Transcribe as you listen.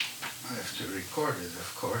have to record it,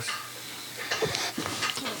 of course.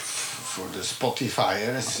 For the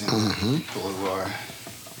Spotifyers and people who are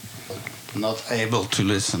not able to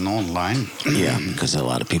listen online. Yeah, because a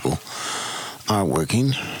lot of people are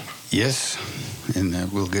working. Yes, and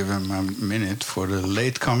we'll give them a minute for the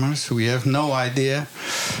latecomers. We have no idea.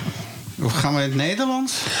 Gaan we in het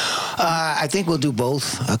Nederlands? I think we'll do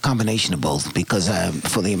both, a combination of both, because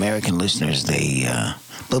for the American listeners,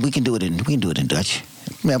 but we can do it in Dutch.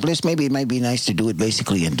 Yeah, but maybe it might be nice to do it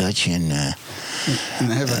basically in Dutch and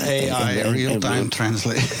have an AI real-time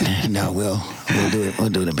translate. No, we'll do it. We'll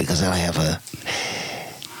do it because I have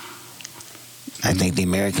I think the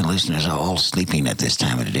American listeners are all sleeping at this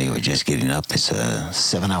time of the day. We're just getting up. It's a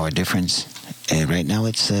 7-hour difference. And right now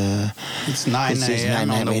it's 9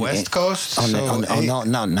 a.m. on the West Coast.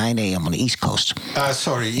 9 a.m. on the East Coast.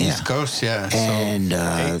 Sorry, East Coast, yeah. And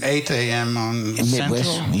 8 a.m. on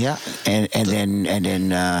Midwest, Central. yeah. And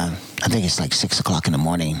then I think it's like 6 o'clock in the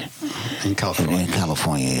morning in California. In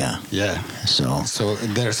California, yeah. Yeah. So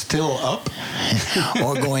they're still up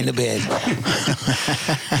or going to bed.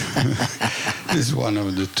 It's one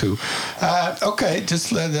of the two. Okay,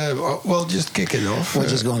 just we'll just kick it off. We're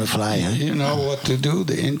just going to fly, huh? You know what to do,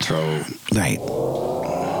 the intro. Right.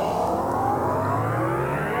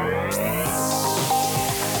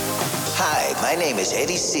 Hi, my name is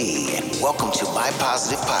Eddie C, and welcome to My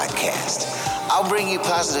Positive Podcast. I'll bring you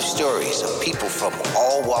positive stories of people from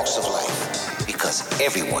all walks of life, because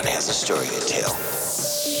everyone has a story to tell.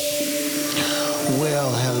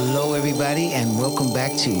 Well, hello, everybody, and welcome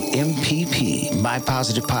back to MPP, My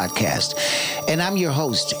Positive Podcast. And I'm your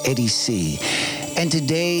host, Eddie C. And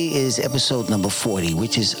today is episode number 40,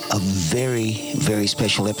 which is a very, very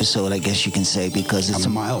special episode, I guess you can say, because it's a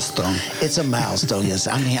milestone. It's a milestone, yes.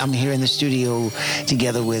 I'm here in the studio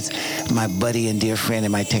together with my buddy and dear friend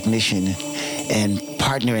and my technician and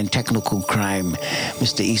partner in technical crime,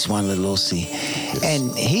 Mr. Istvan Yes.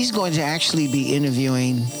 And he's going to actually be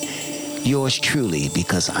interviewing yours truly,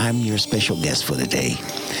 because I'm your special guest for the day.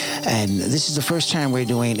 And this is the first time we're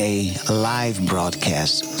doing a live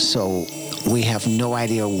broadcast, so we have no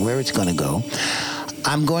idea where it's going to go.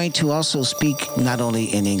 I'm going to also speak not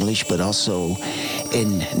only in English, but also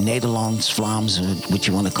in Nederlands, Vlaams, what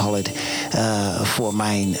you want to call it, for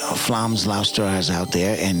my Vlaams luisteraars out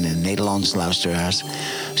there en Nederlands luisteraars,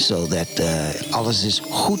 so that alles is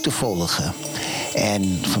goed te volgen.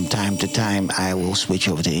 And from time to time, I will switch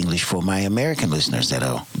over to English for my American listeners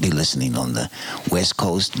that'll be listening on the West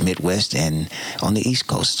Coast, Midwest, and on the East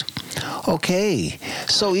Coast. Okay,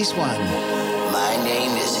 so Istvan. My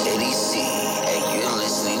name is Eddie C, and you're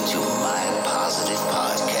listening to My Positive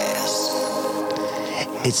Podcast.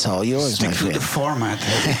 It's all yours, Stick my friend. to the format.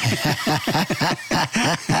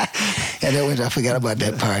 And I forgot about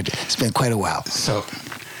that part. It's been quite a while. So,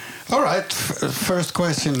 all right. First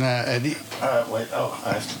question, Eddie. Wait. Oh,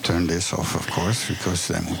 I have to turn this off, of course, because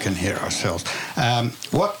then we can hear ourselves.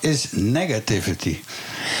 What is negativity?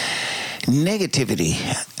 Negativity.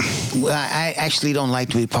 Well, I actually don't like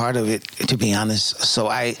to be part of it, to be honest. So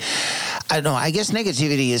I don't know. I guess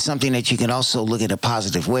negativity is something that you can also look at a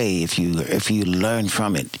positive way if you learn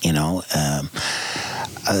from it. You know,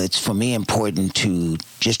 it's for me important to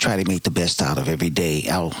just try to make the best out of every day.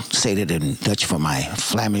 I'll say that in Dutch for my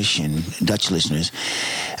Flemish and Dutch listeners.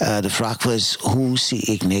 De vraag was, hoe zie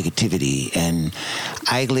ik negativity? En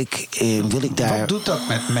eigenlijk wil ik daar... Wat doet dat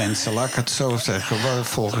met mensen, laat ik het zo zeggen,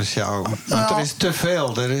 volgens jou? Want er is te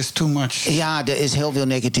veel, er is too much. Ja, er is heel veel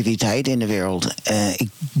negativiteit in de wereld. Ik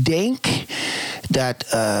denk dat...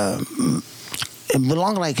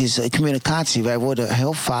 belangrijk is communicatie. Wij worden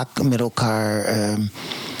heel vaak met elkaar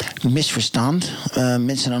misverstand.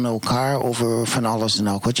 Mensen aan elkaar over van alles en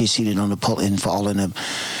ook wat. Je ziet het dan vooral in de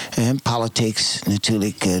politics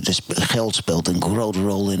natuurlijk. Dus geld speelt een grote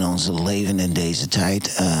rol in ons leven in deze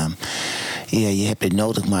tijd. Ja, je hebt het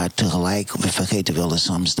nodig, maar tegelijk, we vergeten wel eens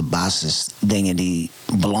soms de basisdingen die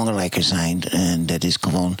belangrijker zijn. En dat is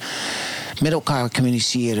gewoon met elkaar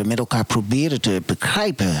communiceren, met elkaar proberen te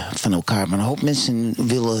begrijpen van elkaar. Maar een hoop mensen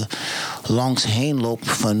willen langs heen lopen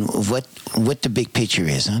van wat de big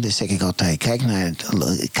picture is. Hè? Dat zeg ik altijd.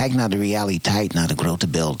 Kijk naar de realiteit, naar de grote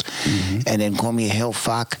beeld. Mm-hmm. En dan kom je heel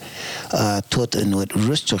vaak tot een wat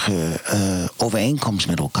rustige overeenkomst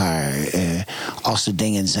met elkaar. Als er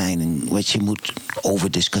dingen zijn wat je moet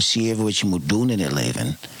over discussiëren, wat je moet doen in het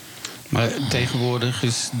leven. Maar tegenwoordig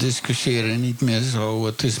is discussiëren niet meer zo.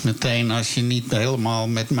 Het is meteen, als je niet helemaal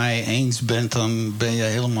met mij eens bent, dan ben je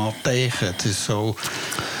helemaal tegen. Het is zo...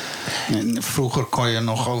 En vroeger kon je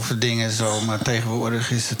nog over dingen zo, maar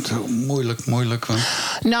tegenwoordig is het moeilijk. Want...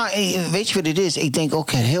 Nou, weet je wat het is? Ik denk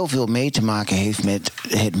ook dat heel veel mee te maken heeft met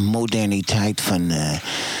het moderniteit van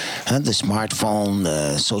de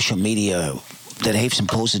smartphone, social media. Dat heeft zijn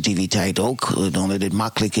positiviteit ook, omdat het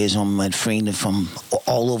makkelijk is om met vrienden van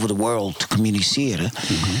all over the world te communiceren.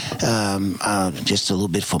 Just a little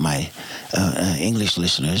bit for my English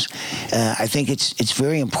listeners. I think it's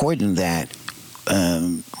very important that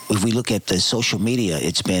if we look at the social media,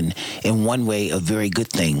 it's been in one way a very good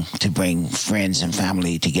thing to bring friends and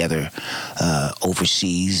family together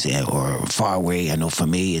overseas or far away. I know for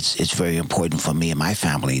me, it's very important for me and my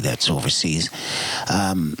family that's overseas.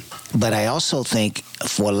 But I also think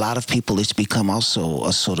for a lot of people, it's become also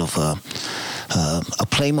a sort of a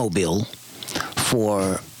Playmobil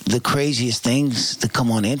for the craziest things that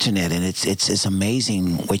come on the internet, and it's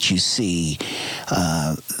amazing what you see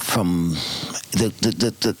from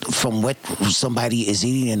from what somebody is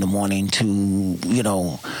eating in the morning to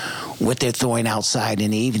what they're throwing outside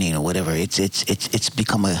in the evening or whatever. It's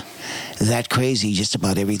become that crazy. Just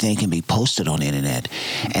about everything can be posted on the internet,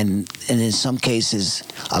 and in some cases,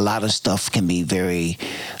 a lot of stuff can be very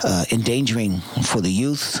endangering for the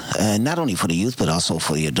youth. Not only for the youth, but also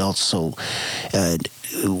for the adults. So.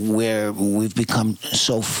 Where we've become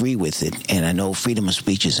so free with it, and I know freedom of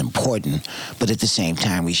speech is important, but at the same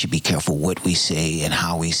time we should be careful what we say and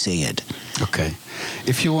how we say it. Okay.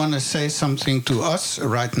 If you want to say something to us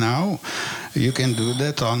right now, you can do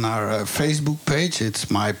that on our Facebook page. It's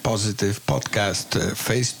My Positive Podcast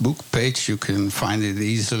Facebook page. You can find it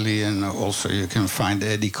easily, and also you can find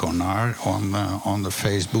Eddie Konar on the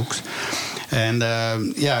Facebooks. And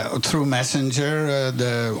through Messenger,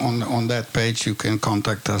 on that page you can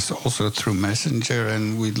contact us also through Messenger,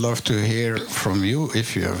 and we'd love to hear from you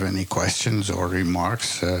if you have any questions or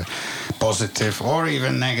remarks, positive or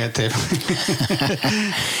even negative.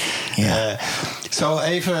 So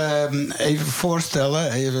even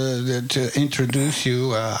voorstellen, even to introduce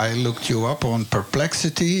you, I looked you up on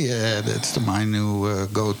Perplexity. That's my new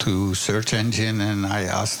go-to search engine, and I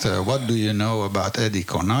asked, what do you know about Eddie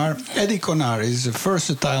Konar? Eddie Konar is a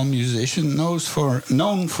versatile musician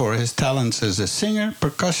known for his talents as a singer,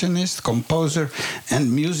 percussionist, composer,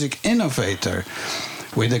 and music innovator.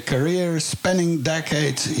 With a career spanning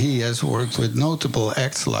decades, he has worked with notable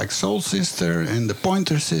acts like Soul Sister and the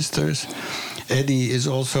Pointer Sisters. Eddie is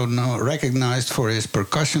also recognized for his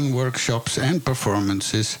percussion workshops and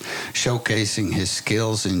performances, showcasing his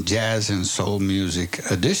skills in jazz and soul music.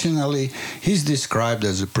 Additionally, he's described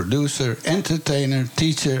as a producer, entertainer,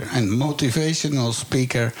 teacher, and motivational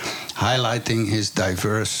speaker, highlighting his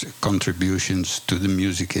diverse contributions to the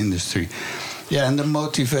music industry. Yeah, and the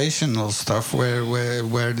motivational stuff,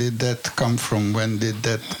 where did that come from? When did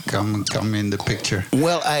that come in the picture?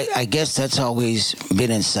 Well, I guess that's always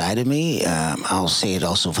been inside of me. I'll say it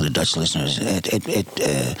also for the Dutch listeners.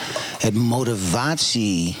 Het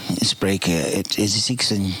motivatie spreken, het is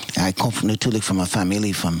iets. I come natuurlijk van mijn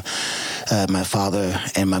familie, van mijn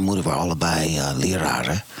vader en mijn moeder waren allebei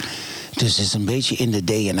leraren. Dus het is een beetje in de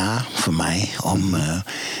DNA voor mij om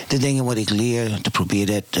de dingen wat ik leer te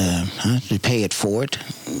proberen te pay it forward,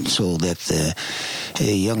 so that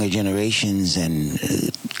younger generations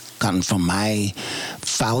kan van mij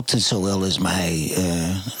fouten, zowel als mij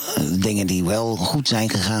dingen die wel goed zijn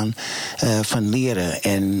gegaan, van leren.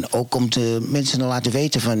 En ook om de mensen te laten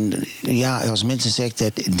weten van, als mensen zeggen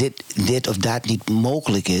dat dit of dat niet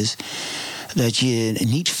mogelijk is, dat je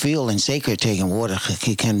niet veel, en zeker tegenwoordig,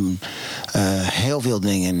 je kan heel veel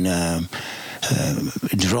dingen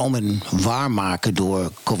dromen waarmaken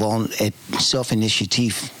door gewoon het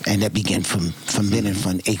zelfinitiatief. En dat begint van binnen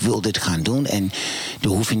van ik wil dit gaan doen. En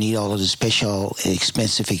dan hoef je niet al de special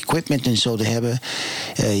expensive equipment en zo te hebben.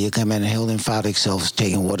 Je kan met een heel eenvoudig, zelfs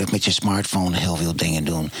tegenwoordig met je smartphone heel veel dingen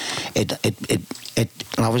doen.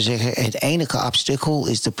 Laten we zeggen, het enige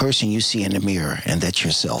obstacle is the person you see in the mirror, and that's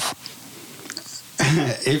yourself.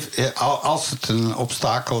 Als het een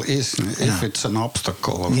obstakel is, if it's an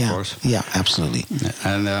obstacle, of course. Yeah, absolutely.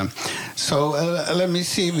 And so let me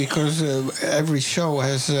see, because every show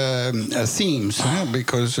has themes,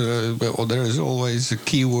 because there is always a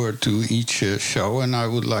keyword to each show, and I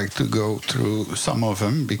would like to go through some of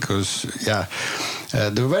them, because,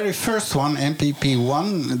 the very first one, MPP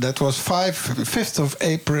 1, that was 5th of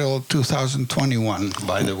April 2021,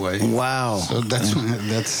 by the way. Wow. So that's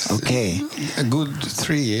okay. A good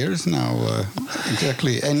 3 years now.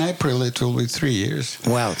 Exactly. In April, it will be 3 years.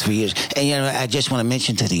 Wow, 3 years. And, I just want to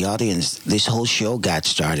mention to the audience, this whole show got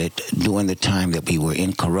started during the time that we were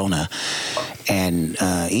in Corona. And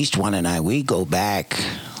Istvan and I, we go back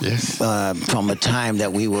Yes. From a time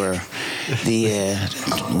that we were the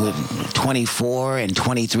 24 and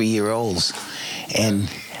 23-year-olds. And,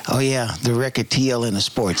 oh, yeah, the record TL in the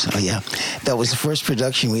Sports. Oh, yeah. That was the first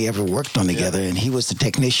production we ever worked on together, and he was the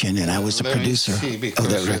technician, and I was the producer of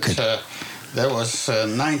that record. That was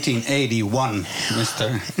 1981,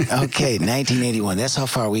 mister. Okay, 1981. That's how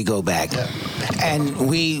far we go back. Yeah. And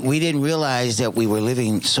we didn't realize that we were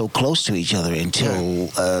living so close to each other until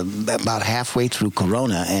about halfway through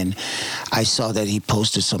Corona. And I saw that he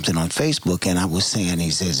posted something on Facebook, and I was saying,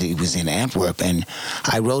 he says he was in Antwerp. And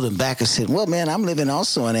I wrote him back and said, well, man, I'm living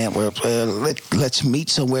also in Antwerp. Let's meet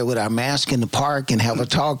somewhere with our mask in the park and have a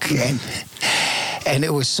talk. And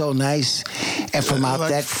it was so nice. And from out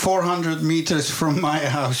like that 400 meters from my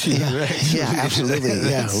house. Yeah, absolutely.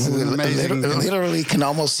 Yeah, we literally can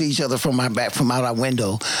almost see each other from out our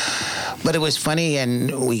window. But it was funny,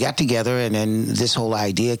 and we got together, and then this whole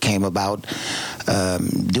idea came about,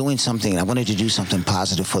 doing something. I wanted to do something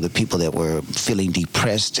positive for the people that were feeling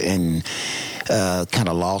depressed and kind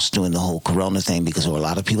of lost during the whole Corona thing, because there were a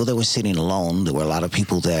lot of people that were sitting alone. There were a lot of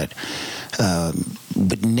people that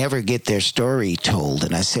would never get their story told.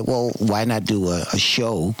 And I said, well, why not do a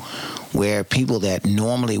show where people that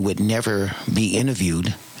normally would never be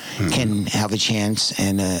interviewed can have a chance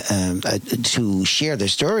and to share their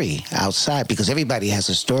story outside, because everybody has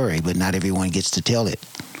a story, but not everyone gets to tell it.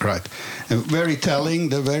 Right. Very telling,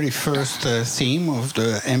 the very first theme of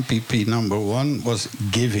the MPP #1 was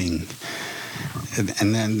giving.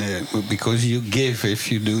 And then because you give,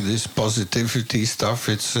 if you do this positivity stuff,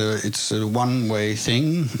 it's a one-way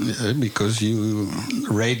thing because you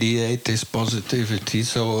radiate this positivity.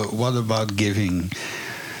 So what about giving?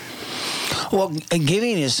 Well,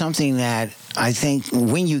 giving is something that I think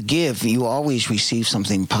when you give, you always receive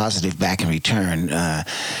something positive back in return.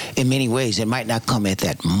 In many ways, it might not come at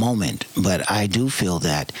that moment, but I do feel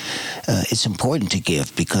that it's important to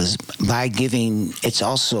give, because by giving, it's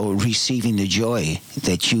also receiving the joy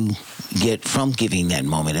that you get from giving that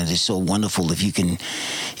moment. And it's so wonderful if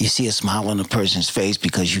you see a smile on a person's face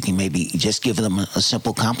because you can maybe just give them a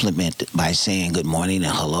simple compliment by saying good morning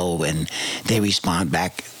and hello, and they respond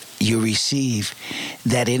back. You receive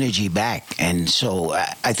that energy back. And so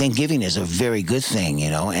I think giving is a very good thing,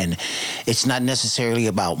 and it's not necessarily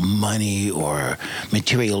about money or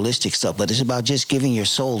materialistic stuff, but it's about just giving your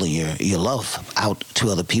soul and your love out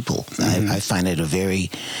to other people. I find it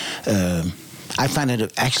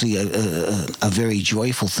actually a very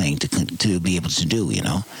joyful thing to be able to do,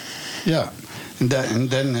 Yeah. And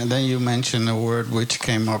then you mentioned a word which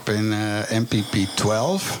came up in MPP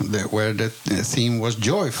 12, where the theme was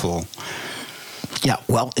joyful. Yeah,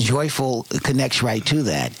 well, joyful connects right to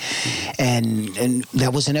that. And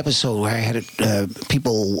that was an episode where I had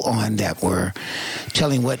people on that were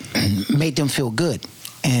telling what made them feel good.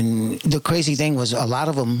 And the crazy thing was a lot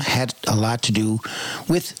of them had a lot to do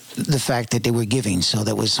with the fact that they were giving. So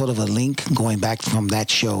there was sort of a link going back from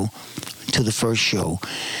that show to the first show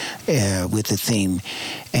with the theme.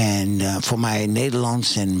 En voor mij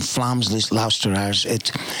Nederlands en Vlaams luisteraars,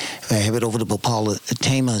 we hebben het over de bepaalde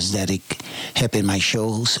thema's dat ik heb in mijn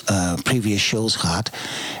shows, previous shows gehad.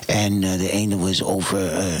 En de ene was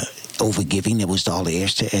over giving, dat was de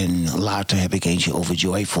allereerste. En later heb ik eentje over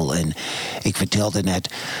joyful. En ik vertelde net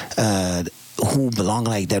hoe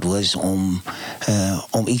belangrijk dat was om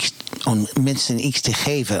mensen iets te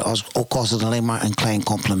geven. Ook als het alleen maar een klein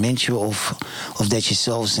complimentje of dat je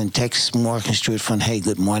zelfs een tekst morgen stuurt van hey,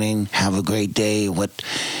 good morning, have a great day.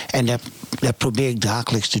 En dat probeer ik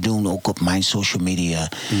dagelijks te doen, ook op mijn social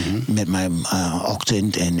media. Met mijn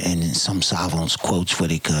ochtend en soms avonds quotes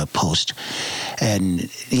wat ik post. En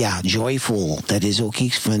ja, joyful, dat is ook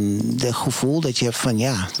iets van het gevoel dat je hebt van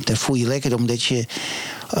ja, dat voel je lekker omdat je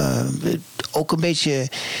ook een beetje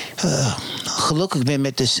gelukkig bent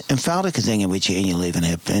met de eenvoudige dingen wat je in je leven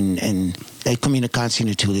hebt. En communicatie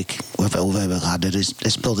natuurlijk, wat we over hebben gehad, dat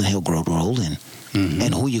speelt een heel grote rol in.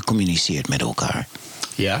 En hoe je communiceert met elkaar.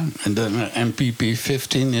 Yeah, and then MPP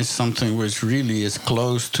 15 is something which really is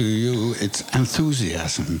close to you. It's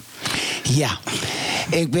enthusiasm. Ja,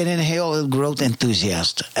 ik ben een heel groot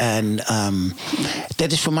enthousiast. En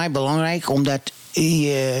dat is voor mij belangrijk, omdat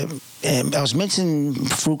als mensen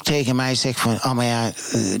vroeg tegen mij zeggen van, oh maar ja,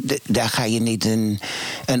 daar ga je niet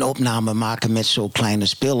een opname maken met zo'n kleine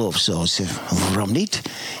spul of zo. Zeg, waarom niet?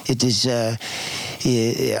 Het is,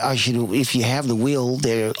 if you have the will,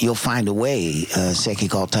 you'll find a way, zeg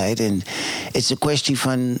ik altijd. En het is een kwestie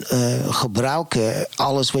van gebruiken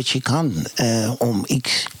alles wat je kan om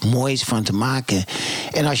iets moois van te maken.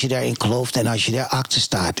 En als je daarin gelooft en als je daarachter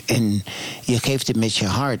staat en je geeft het met je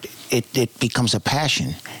hart, it becomes a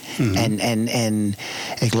passion. En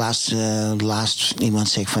ik laatst iemand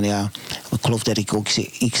zegt van ja, ik geloof dat ik ook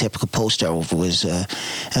iets heb gepost daarover. Was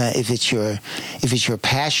if it's your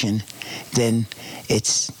passion, then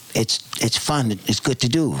it's fun. It's good to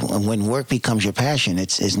do. And when work becomes your passion,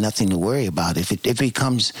 it's nothing to worry about. If it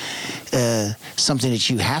becomes something that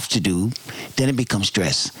you have to do, then it becomes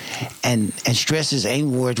stress. And stress is één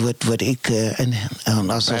woord wat ik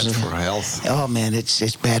bad for health. Oh man,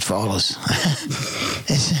 it's bad for alles.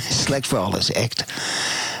 It's slecht voor alles, echt.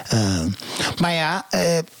 Maar ja,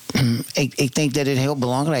 ik denk dat het heel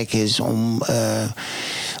belangrijk is om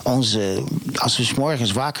als we 's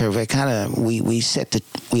morgens wakker, we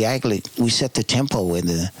set the tempo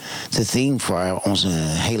en the theme voor onze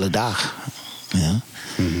hele dag. Ja.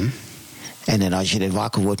 Mm-hmm. En dan als je er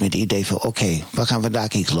wakker wordt met het idee van oké, waar gaan we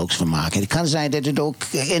daar iets leuks van maken? Het kan zijn dat het ook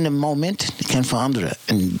in een moment kan veranderen.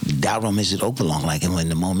 En daarom is het ook belangrijk om in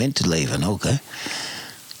het moment te leven ook, hè?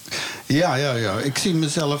 Ja. Ik zie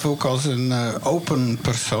mezelf ook als een open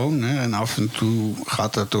persoon. Hè. En af en toe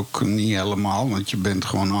gaat dat ook niet helemaal, want je bent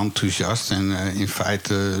gewoon enthousiast. En in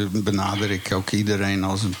feite benader ik ook iedereen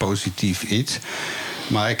als een positief iets.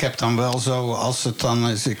 Maar ik heb dan wel zo, als het dan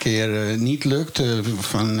eens een keer niet lukt,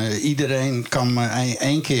 van iedereen kan me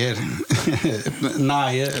één keer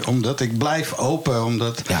naaien, omdat ik blijf open,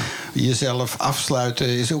 omdat jezelf afsluiten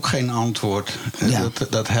is ook geen antwoord. Ja.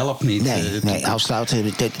 Dat helpt niet. Nee,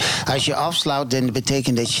 afsluiten. Als je afsluit, dan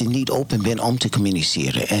betekent dat je niet open bent om te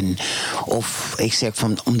communiceren. Of ik zeg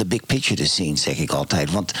om de big picture te zien, zeg ik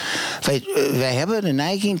altijd. Want wij hebben de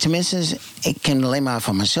neiging, tenminste, ik kan alleen maar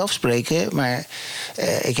van mezelf spreken, maar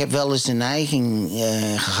ik heb wel eens de neiging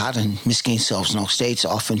gehad, en misschien zelfs nog steeds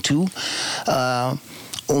af en toe,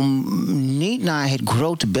 om niet naar het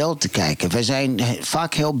grote beeld te kijken. We zijn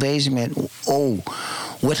vaak heel bezig met,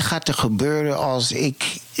 wat gaat er gebeuren als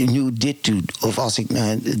ik nu dit doe, of als ik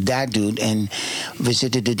dat doe. En we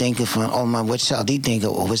zitten te denken van, maar wat zou die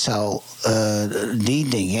denken, of wat zou die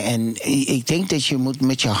denken. En ik denk dat je moet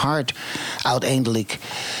met je hart uiteindelijk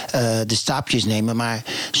de stapjes nemen, maar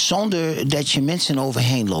zonder dat je mensen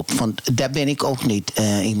overheen loopt. Want daar ben ik ook niet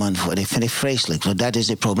iemand voor. Dat vind ik vreselijk, want dat is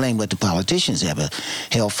het probleem wat de politicians hebben.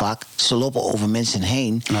 Heel vaak, ze lopen over mensen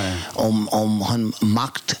heen om hun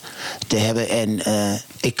macht te hebben. En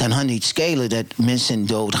ik kan hen niet schelen dat mensen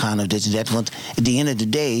doodgaan of dit en dat. Want at the end of the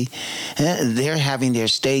day, they're having their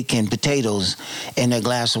steak and potatoes and a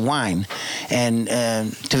glass of wine. En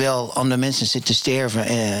terwijl andere mensen zitten sterven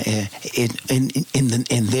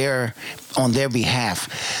on their behalf.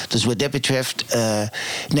 Dus wat dat betreft,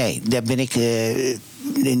 nee, daar ben ik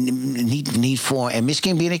niet voor. En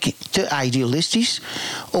misschien ben ik te idealistisch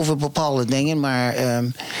over bepaalde dingen, maar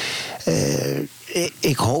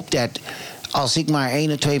ik hoop dat als ik maar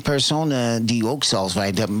 1 of 2 personen die ook zoals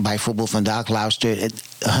wij bijvoorbeeld vandaag luisteren,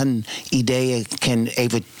 hun ideeën kan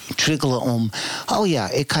even triggelen om,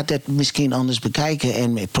 ik ga dat misschien anders bekijken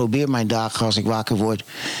en ik probeer mijn dag als ik wakker word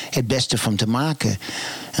het beste van te maken.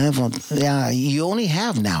 Want you only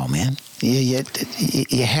have now, man. You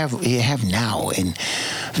have now. En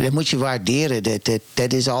dat moet je waarderen.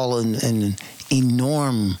 Dat is al een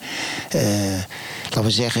enorm, laten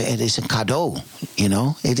we zeggen, het is een cadeau,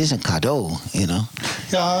 Het is een cadeau,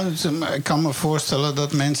 Ja, ik kan me voorstellen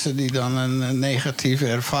dat mensen die dan een negatieve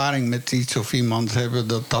ervaring met iets of iemand hebben,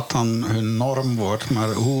 dat dan hun norm wordt.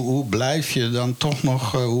 Maar hoe blijf je dan toch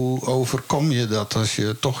nog, hoe overkom je dat als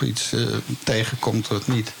je toch iets tegenkomt wat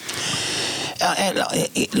niet?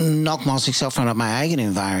 Nogmaals, ik zal vanuit mijn eigen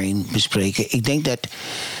ervaring bespreken. Ik denk dat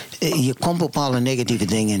je komt bepaalde negatieve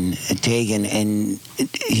dingen tegen en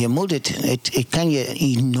je moet het kan je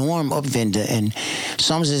enorm opwinden. En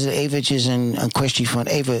soms is het eventjes een kwestie van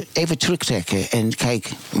even terugtrekken en kijk,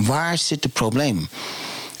 waar zit het probleem?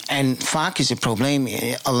 En vaak is het probleem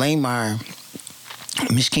alleen maar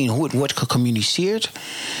misschien hoe het wordt gecommuniceerd,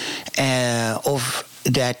 of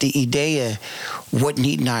dat de ideeën wordt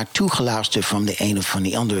niet naartoe geluisterd van de een of van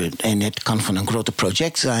de ander. En het kan van een grote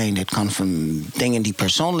project zijn, het kan van dingen die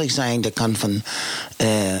persoonlijk zijn, dat kan van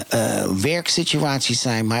werksituaties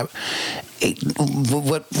zijn. Maar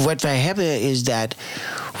wat wij hebben is dat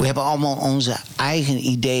we hebben allemaal onze eigen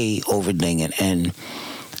idee over dingen. En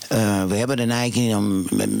we hebben de neiging om,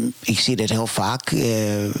 ik zie dat heel vaak,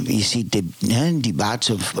 je ziet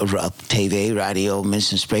debatten op tv, radio,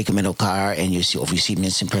 mensen spreken met elkaar en je ziet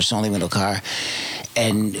mensen persoonlijk met elkaar.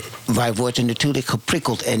 En wij worden natuurlijk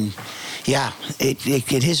geprikkeld. En ja,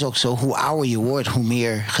 het is ook zo, hoe ouder je wordt, hoe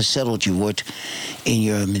meer gesetteld je wordt in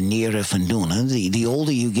je manieren van doen. Hè? The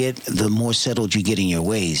older you get, the more settled you get in your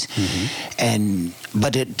ways. Mm-hmm.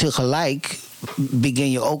 Maar tegelijk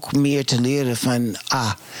begin je ook meer te leren van...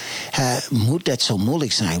 moet dat zo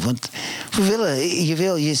moeilijk zijn? Want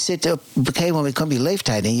je zit op een gegeven moment, kom je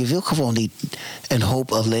leeftijd... en je wil gewoon niet een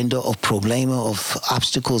hoop ellende of problemen of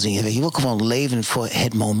obstacles in je weg. Je wil gewoon leven voor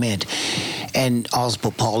het moment. En als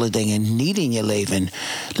bepaalde dingen niet in je leven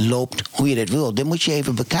loopt hoe je dat wil... dan moet je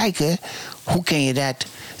even bekijken, hoe kun je dat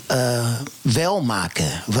wel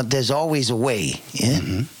maken? Want there's always a way. Yeah?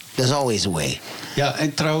 Mm-hmm. There's always a way. Ja,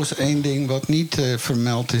 en trouwens één ding wat niet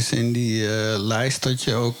vermeld is in die lijst... dat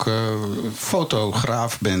je ook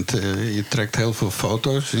fotograaf bent. Je trekt heel veel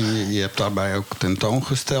foto's en je hebt daarbij ook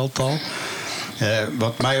tentoongesteld al.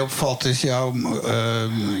 Wat mij opvalt is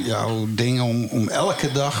jouw ding om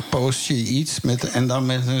elke dag post je iets en dan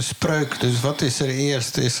met een spreuk. Dus wat is er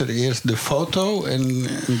eerst? Is er eerst de foto en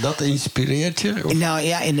dat inspireert je? Of? Nou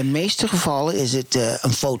ja, in de meeste gevallen is het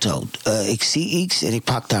een foto. Ik zie iets en ik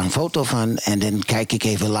pak daar een foto van en dan kijk ik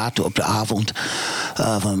even later op de avond.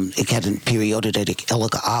 Ik had een periode dat ik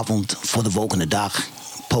elke avond voor de volgende dag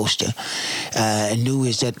posten. En nu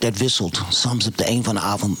is dat wisselt. Soms op de een van de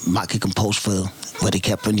avond maak ik een post voor wat ik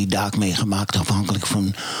heb in die dag meegemaakt, afhankelijk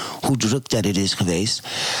van hoe druk dat het is geweest.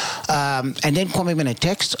 En dan kom ik met een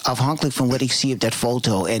tekst, afhankelijk van wat ik zie op dat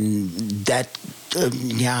foto. En dat,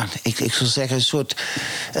 ik zou zeggen, een soort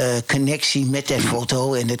connectie met dat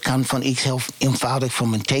foto. En dat kan van iets heel eenvoudig,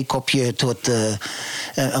 van een theekopje tot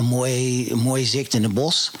een mooi zicht in het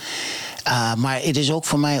bos. Maar het is ook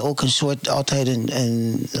voor mij ook een soort, altijd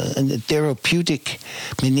een therapeutic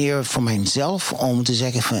manier voor mijzelf om te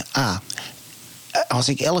zeggen van, als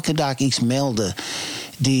ik elke dag iets meldde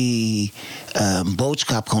die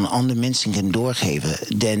boodschap gewoon andere mensen kan doorgeven,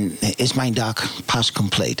 dan is mijn dag pas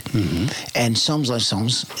compleet. Mm-hmm. En soms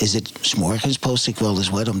is het 's morgens post ik wel eens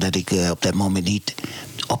wat, omdat ik op dat moment niet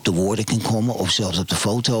op de woorden kan komen, of zelfs op de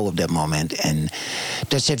foto op dat moment. En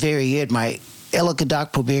dat varieert, maar elke dag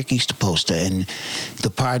probeer ik iets te posten. En de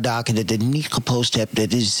paar dagen dat ik niet gepost heb,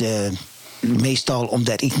 dat is meestal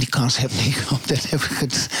omdat ik die kans heb niet gehad.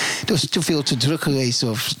 Dat was te veel te druk geweest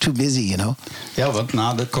of too busy, you know. Ja, want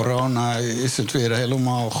na de corona is het weer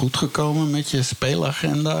helemaal goed gekomen met je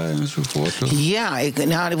speelagenda enzovoort. Of? Ja,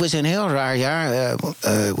 het was een heel raar jaar.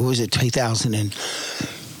 Hoe was het? 2000 en...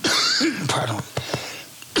 Pardon.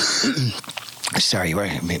 Sorry hoor.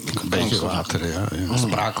 Een beetje water, ja.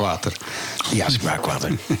 Spraakwater. Ja,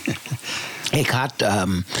 spraakwater. Ik had...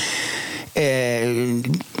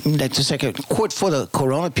 dat te zeggen, kort voor de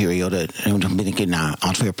coronaperiode, toen ben ik naar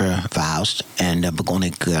Antwerpen verhuisd. En dan begon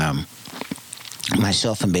ik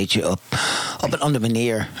mijzelf een beetje op een andere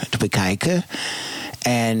manier te bekijken.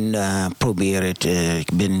 En probeer het.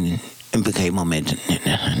 Ik ben op een gegeven moment,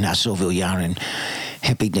 na zoveel jaren,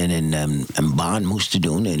 heb ik dan een baan moesten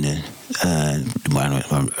doen. Een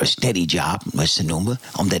steady job, was te noemen.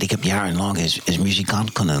 Omdat ik heb jarenlang als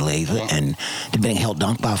muzikant kunnen leven. Ja. En daar ben ik heel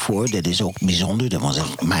dankbaar voor. Dat is ook bijzonder. Dat was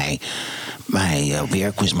mijn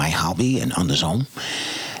werk was mijn hobby en andersom.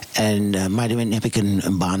 Maar toen heb ik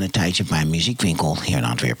een baan een tijdje bij een muziekwinkel hier in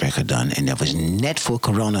Antwerpen gedaan. En dat was net voor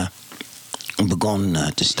corona begon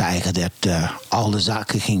te stijgen, dat alle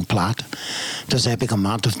zaken gingen plat. Dus heb ik een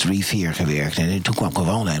maand of 3, 4 gewerkt. En toen kwam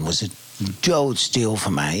corona en was het doodstil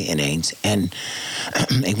voor mij ineens. En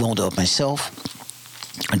ik woonde op mezelf.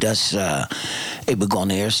 Dus ik begon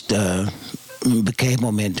eerst... op een gegeven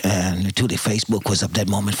moment, natuurlijk Facebook was op dat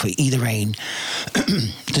moment voor iedereen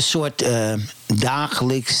de soort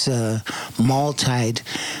dagelijks maaltijd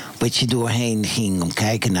wat je doorheen ging om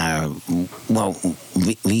kijken naar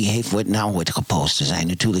wie heeft wat nou wordt gepost. Er zijn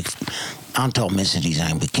natuurlijk een aantal mensen die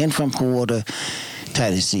zijn bekend van geworden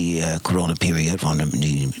tijdens die coronaperiode, want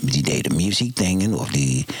die deden muziekdingen of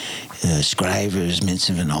die schrijvers,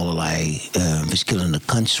 mensen van allerlei verschillende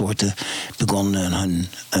kunstsoorten begonnen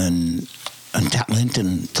hun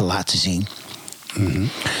talenten te laten zien. Mm-hmm.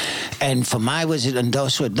 En voor mij was het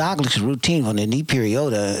een soort dagelijkse routine. Want in die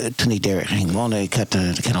periode, toen ik daar ging wonen, ik had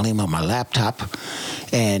alleen maar mijn laptop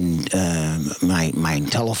en mijn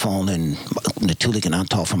telefoon. En natuurlijk een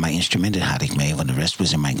aantal van mijn instrumenten had ik mee, want de rest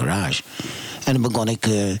was in mijn garage. En dan begon ik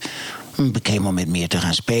op een gegeven moment meer te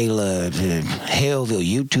gaan spelen. Heel veel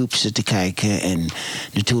YouTube's te kijken. En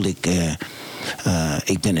natuurlijk...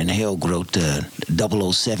 ik ben een heel groot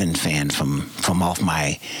 007-fan vanaf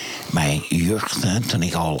mijn jeugd. Hè. Toen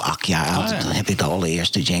ik al 8 jaar oud was, heb ik de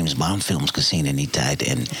allereerste James Bond-films gezien in die tijd.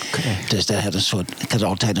 En dus ik had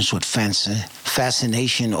altijd een soort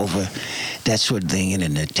fascination over dat soort dingen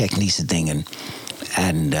en de technische dingen.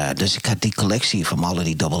 En dus ik had die collectie van alle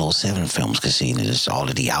die 007-films gezien. Dus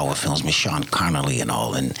alle die oude films met Sean Connery en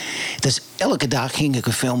al. En dus elke dag ging ik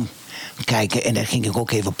een film kijken. En dan ging ik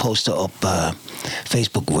ook even posten op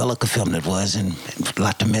Facebook welke film dat was. En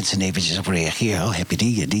laat de mensen eventjes op reageren. Oh, heb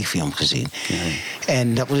je die film gezien? Nee.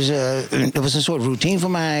 En dat was een soort routine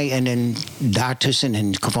voor mij. En dan daartussen,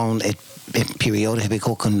 en gewoon in een periode heb ik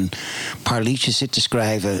ook een paar liedjes zitten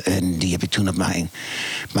schrijven. En die heb ik toen op mijn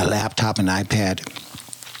laptop en iPad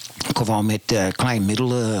gewoon met kleine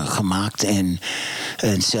middelen gemaakt. En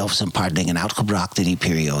zelfs een paar dingen uitgebracht in die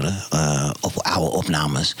periode. Op oude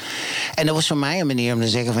opnames. En dat was voor mij een manier om te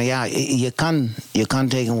zeggen van ja, je kan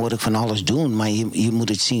tegenwoordig van alles doen. Maar je moet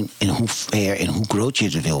het zien in hoe ver en hoe groot je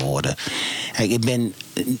er wil worden. Kijk,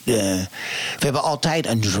 we hebben altijd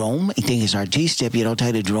een droom. Ik denk als artiest heb je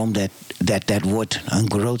altijd een droom dat wordt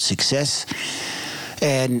een groot succes.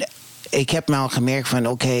 En ik heb nou gemerkt van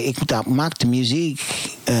oké, ik maak de muziek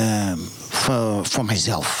voor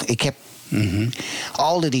mezelf. Ik heb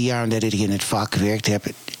al die jaren dat ik in het vak gewerkt heb,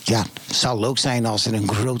 ja, het zou leuk zijn als het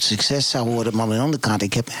een groot succes zou worden. Maar aan de andere kant,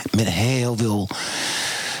 ik heb met heel veel,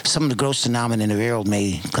 some of de grootste namen in de wereld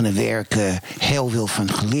mee kunnen werken. Heel veel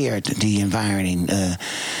van geleerd. Die environment.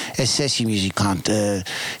 Sessiemuzikant.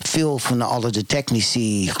 Veel van alle de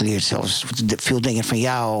technici geleerd. Zelfs veel dingen van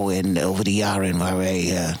jou. En over de jaren waar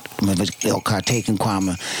wij met elkaar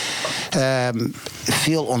tegenkwamen.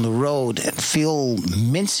 Veel on the road. Veel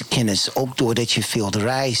mensenkennis. Ook doordat je veel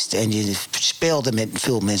reist. En je speelde met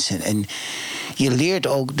veel mensen. En je leert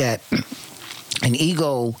ook dat an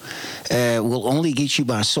ego will only get you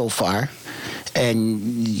by so far. En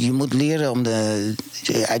je moet leren om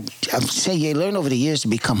I say you learn over the years to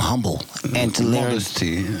become humble. And to learn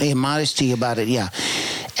modesty. Modesty about it, ja.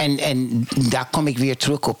 En daar kom ik weer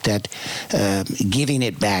terug op dat giving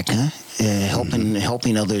it back,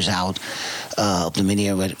 helping others out. Op de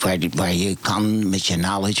manier waar je kan met je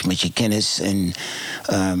knowledge, met je kennis. En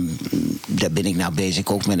daar ben ik nou bezig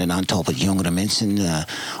ook met een aantal wat jongere mensen.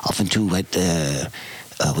 Af en toe wat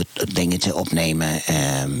dingen te opnemen,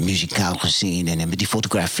 muzikaal gezien. En met die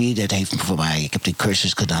fotografie, dat heeft me voor mij. Ik heb die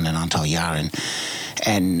cursus gedaan een aantal jaren.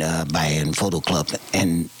 En bij een fotoclub.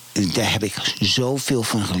 En daar heb ik zoveel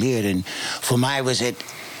van geleerd. En voor mij was het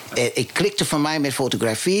klikte voor mij met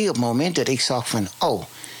fotografie op het moment dat ik zag van, oh,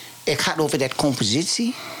 ik ga over dat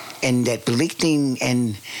compositie en dat belichting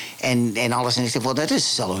en alles. En ik dacht, well, dat is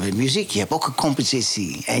hetzelfde met muziek. Je hebt ook een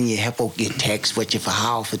compositie en je hebt ook je tekst, wat je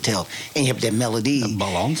verhaal vertelt. En je hebt de melodie. Een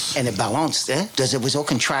balans. En de balans, hè? Dus het was ook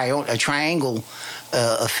een triangle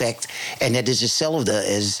effect. En dat is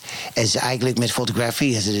hetzelfde als eigenlijk met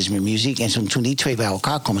fotografie als het is met muziek. En toen die twee bij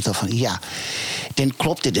elkaar komen, dacht van ja, dan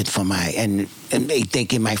klopte dit voor mij. En ik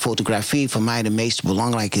denk in mijn fotografie, voor mij de meest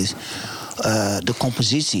belangrijk is de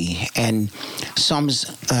compositie. En soms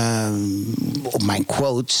op mijn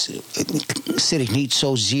quotes zit ik niet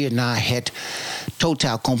zozeer naar het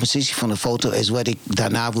totaal compositie van de foto als wat ik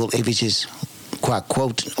daarna wil eventjes qua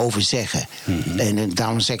quote over zeggen. En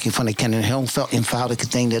daarom zeg ik van, ik ken een heel eenvoudige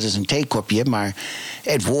ding, dat is een theekopje, maar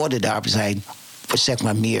het woorden daarop zijn, zeg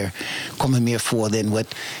maar komen meer voor dan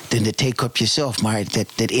de theekopje zelf. Maar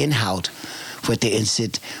dat inhoud wat erin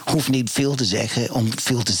zit, hoeft niet veel te zeggen om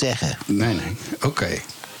veel te zeggen. Nee. Oké.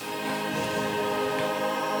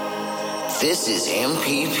 This is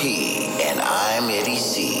MPP and I'm Eddie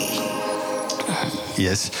C.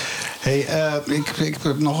 Yes. Hey, ik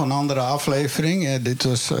heb nog een andere aflevering. Dit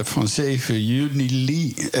was van 7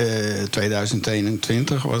 juni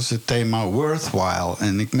 2021. Was het thema Worthwhile.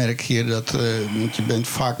 En ik merk hier dat je bent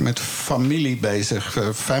vaak met familie bezig.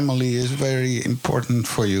 Family is very important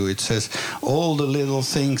for you. It says all the little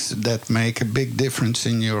things that make a big difference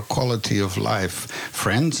in your quality of life.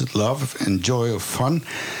 Friends, love and joy of fun.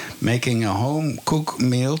 Making a home-cooked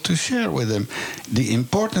meal to share with them. The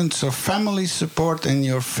importance of family support and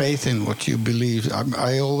your faith in what you believe.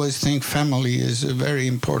 I always think family is very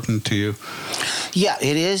important to you. Ja,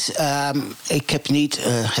 het is. Ik heb niet,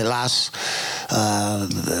 helaas...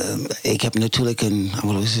 ik heb natuurlijk een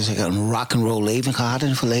rock'n'roll leven gehad in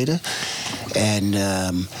het verleden. En...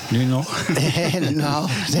 nu nog? Nou,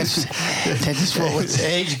 dat is voor wat...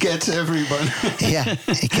 Age gets everybody. Ja,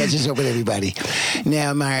 it catches up with everybody.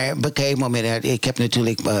 Nee, maar op een gegeven moment... Ik heb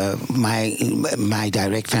natuurlijk... My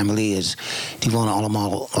direct family is... Die wonen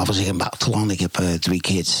allemaal, laten we zeggen, in het buitenland. Ik heb 3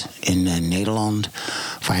 kids in Nederland...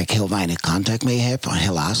 waar ik heel weinig contact mee heb,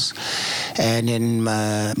 helaas. En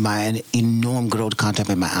een enorm groot contact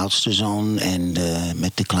met mijn oudste zoon... en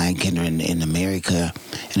met de kleinkinderen in Amerika.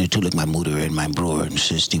 En natuurlijk mijn moeder en mijn broer en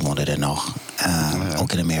zus, die wonen er nog.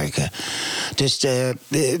 Ook in Amerika. Dus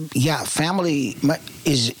ja, family... Maar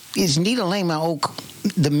is niet alleen maar ook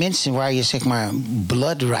de mensen waar je zeg maar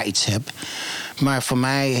blood rights hebt. Maar voor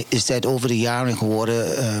mij is dat over de jaren geworden.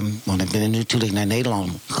 Want ik ben natuurlijk naar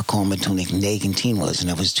Nederland gekomen toen ik 19 was. En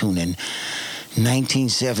dat was toen in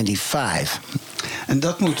 1975. En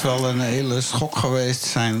dat moet wel een hele schok geweest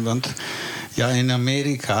zijn. Want ja, in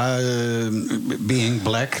Amerika, being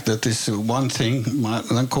black, dat is one thing. Maar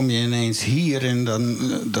dan kom je ineens hier en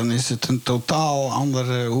dan is het een totaal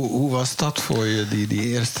andere... Hoe was dat voor je, die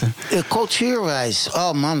eerste? Cultuurwijs,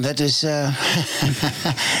 oh man, dat is...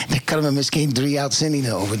 daar kunnen we misschien 3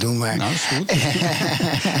 uitzendingen over doen, maar... Nou, is goed.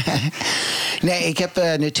 Nee, ik heb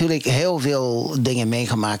natuurlijk heel veel dingen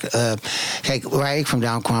meegemaakt. Kijk, waar ik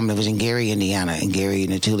vandaan kwam, dat was in Gary, Indiana. En Gary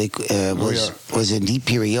natuurlijk was in die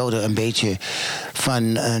periode een beetje van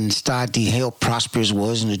een staat die heel prosperous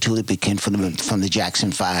was. En natuurlijk bekend van de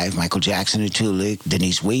Jackson 5. Michael Jackson natuurlijk.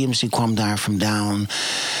 Denise Williams die kwam daar vandaan.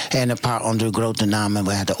 En een paar andere grote namen.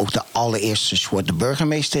 We hadden ook de allereerste zwarte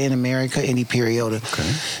burgemeester in Amerika in die periode. Okay.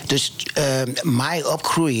 Dus mijn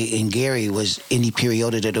opgroeien in Gary was in die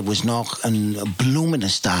periode dat het was nog een bloemende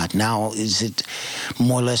staat. Nou is het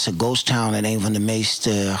more or less a ghost town en een van de meest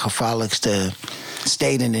gevaarlijkste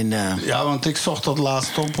steden in... Ja, want ik zocht dat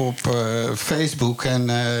laatst op Facebook. En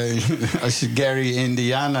als je Gary,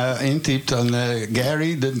 Indiana intypt, dan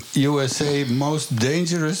Gary, the USA most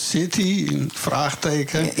dangerous city,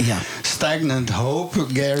 vraagteken. Ja. Stagnant Hope,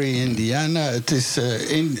 Gary, Indiana. Het is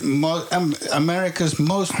America's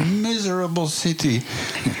most miserable city.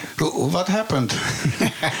 What happened?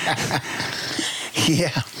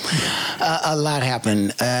 Ja, a lot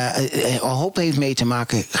happened. Een hoop heeft mee te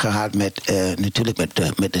maken gehad met natuurlijk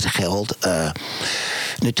met het geld.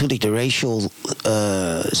 Natuurlijk de racial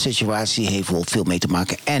situatie heeft wel veel mee te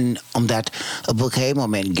maken. En omdat op een gegeven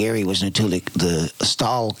moment Gary was natuurlijk de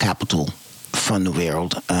staal capital van de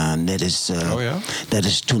wereld. Dat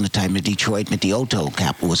is toen de tijd met Detroit met die auto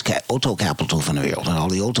capital van de wereld. En al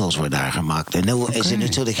die auto's worden daar gemaakt. En nu is er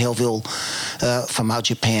natuurlijk heel veel vanuit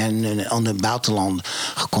Japan en ander buitenland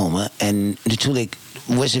gekomen. En natuurlijk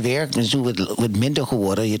was het werk wat minder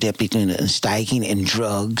geworden. Je hebt een stijging in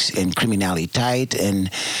drugs en criminaliteit. En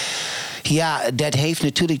ja, dat heeft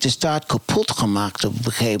natuurlijk de staat kapot gemaakt op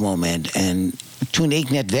een gegeven moment. En toen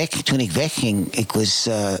ik wegging,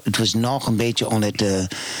 het was nog een beetje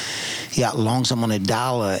langzaam aan het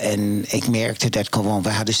dalen. En ik merkte dat gewoon, we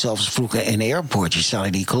hadden zelfs vroeger een airport, je zou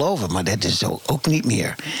het niet geloven, maar dat is ook niet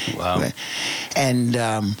meer. Wow. En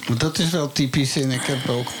dat is wel typisch. En ik heb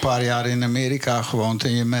ook een paar jaar in Amerika gewoond.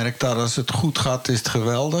 En je merkt daar, als het goed gaat, is het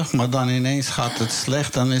geweldig. Maar dan ineens gaat het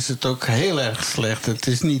slecht, dan is het ook heel erg slecht. Het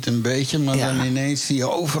is niet een beetje, maar dan ineens zie je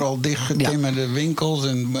overal dichtgetimmerde winkels.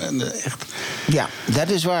 En echt... Ja, dat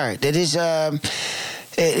is waar. Dat is...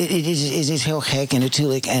 Het is heel gek en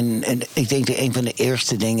natuurlijk. En ik denk dat een van de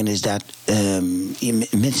eerste dingen is dat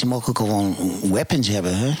mensen mogen gewoon weapons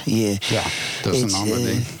hebben. Hè? Dat is een ander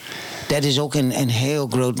ding. Dat is ook een heel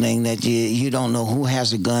groot ding. Dat you don't know who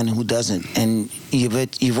has a gun, who doesn't. En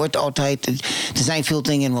je wordt altijd... Er zijn veel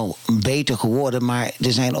dingen wel beter geworden, maar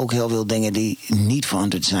er zijn ook heel veel dingen die niet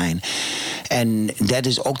veranderd zijn. En dat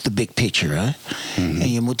is ook de big picture. Hè? Mm-hmm.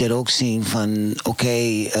 En je moet dat ook zien van...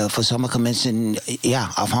 voor sommige mensen...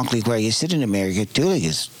 Ja, afhankelijk waar je zit in Amerika... Tuurlijk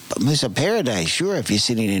is het een paradise, sure. If you're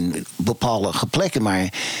sitting in bepaalde plekken.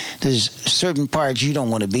 Maar there's certain parts you don't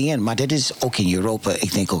want to be in. Maar dat is ook in Europa,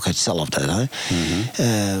 ik denk ook hetzelfde. Hè?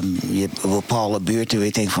 Mm-hmm. Je hebt bepaalde buurten waar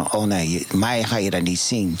je denkt van... Oh nee, mij ga je dat niet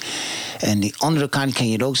zien. En die andere kant kan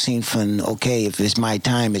je het ook zien van... if it's my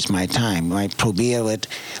time, it's my time. Maar probeer het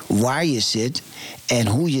waar je zit... en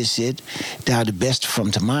hoe je zit, daar de beste van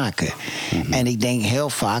te maken. Mm-hmm. En ik denk heel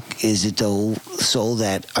vaak is het ook zo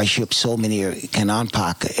dat als je op zo'n manier kan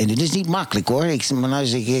aanpakken... en het is niet makkelijk hoor. Ik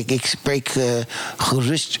spreek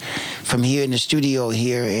gerust van hier in de studio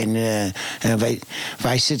hier. En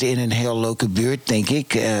wij zitten in een heel leuke buurt, denk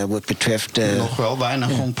ik, wat betreft... Nog wel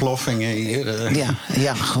weinig ontploffingen hier.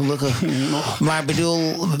 Ja, gelukkig. Nog. Maar ik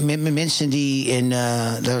bedoel, mensen die in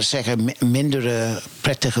mindere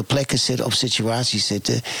prettige plekken zitten of situaties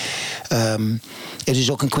zitten. Het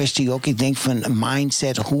is ook een kwestie, ik denk van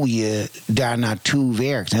mindset, hoe je daar naartoe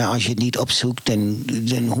werkt. Als je het niet opzoekt,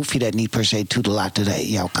 dan hoef je dat niet per se toe te laten dat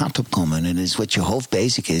jouw kant op komen. En dat is wat je hoofd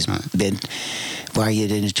bezig is, bent, waar je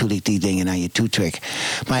dan natuurlijk die dingen naar je toe trekt.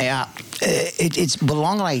 Maar ja, het is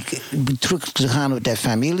belangrijk terug te gaan op dat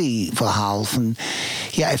familieverhaal. Van,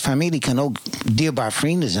 ja, familie kan ook dierbaar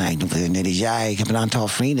vrienden zijn. Dus ja, ik heb een aantal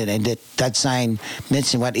vrienden en dat zijn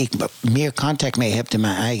mensen waar ik meer contact mee heb dan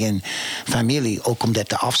mijn eigen familie. Ook omdat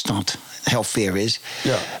de afstand heel ver is.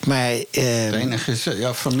 Ja. Maar het enige is,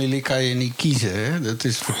 familie kan je niet kiezen. Hè? Dat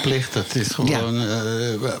is verplicht. Dat is gewoon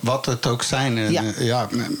wat het ook zijn. En,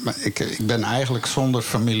 ik ben eigenlijk zonder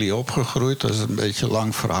familie opgegroeid. Dat is een beetje een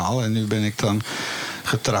lang verhaal. En nu ben ik dan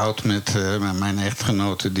getrouwd met mijn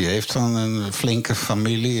echtgenote. Die heeft dan een flinke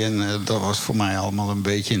familie. En dat was voor mij allemaal een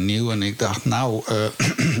beetje nieuw. En ik dacht,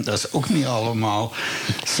 dat is ook niet allemaal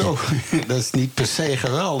zo. Dat is niet per se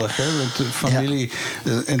geweldig. Hè? Want de familie,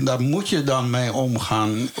 en daar moet je dan mee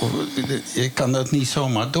omgaan. Je kan dat niet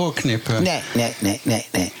zomaar doorknippen. Nee.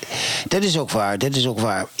 Dat is ook waar.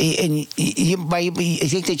 En ik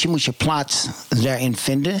denk dat je moet je plaats daarin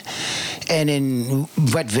vinden. En in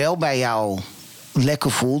wat wel bij jou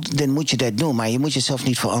lekker voelt, dan moet je dat doen. Maar je moet jezelf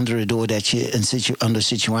niet veranderen doordat je in een andere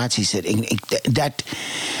situatie zit. Dat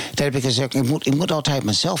heb ik gezegd. Ik moet altijd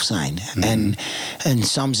mezelf zijn. Mm-hmm. En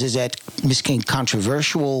soms is dat misschien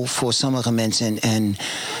controversial voor sommige mensen.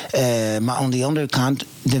 Maar aan de andere kant,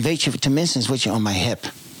 dan weet je tenminste wat je aan mij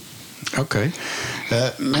hebt. Oké.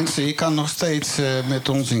 Mensen, je kan nog steeds met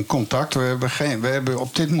ons in contact. We hebben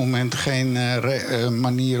op dit moment geen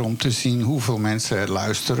manier om te zien hoeveel mensen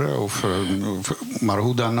luisteren. Maar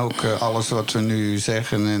hoe dan ook, alles wat we nu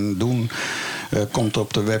zeggen en doen komt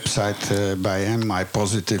op de website bij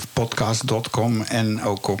mypositivepodcast.com en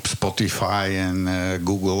ook op Spotify en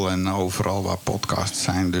Google en overal waar podcasts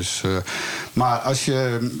zijn. Dus, maar als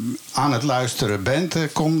je aan het luisteren bent,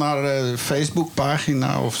 kom naar de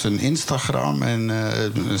Facebookpagina of zijn Instagram en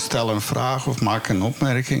stel een vraag of maak een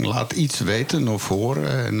opmerking. Laat iets weten of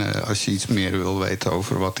horen. En als je iets meer wil weten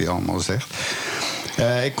over wat hij allemaal zegt.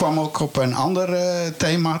 Ik kwam ook op een ander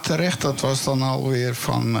thema terecht. Dat was dan alweer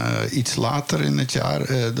van iets later in het jaar.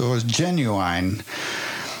 Dat was genuine.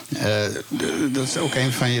 Dat is ook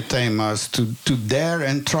een van je thema's. To dare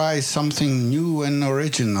and try something new and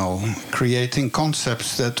original. Creating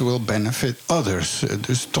concepts that will benefit others.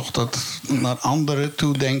 Dus toch dat naar anderen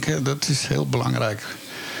toe denken, dat is heel belangrijk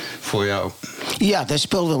voor jou. Ja, dat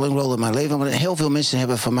speelt wel een rol in mijn leven. Want heel veel mensen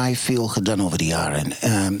hebben voor mij veel gedaan over de jaren.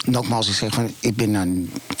 Nogmaals, ik zeg van, ik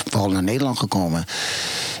ben vooral naar Nederland gekomen.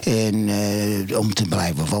 En om te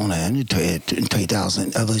blijven wonen in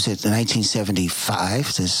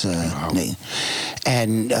 1975. Dus, wow. Nee.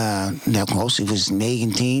 En ik was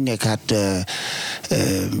 19. Ik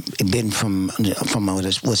ben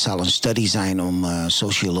wat zal een studie zijn om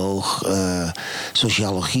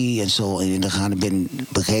sociologie en zo in te gaan. Ik ben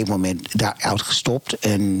op een gegeven moment daar uitgestopt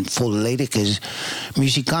en volledig is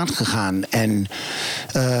muzikant gegaan. En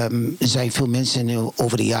er zijn veel mensen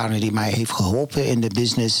over de jaren die mij heeft geholpen in de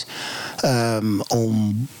business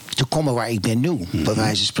om te komen waar ik ben nu, bij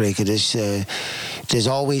wijze van spreken. Dus there's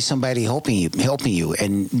always somebody helping you.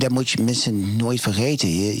 En dat moet je mensen nooit vergeten.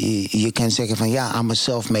 Je kan zeggen van I'm a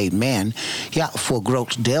self-made man. Ja, voor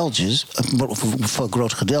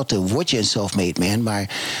groot gedeelte word je een self-made man. Maar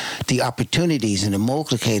die opportunities en de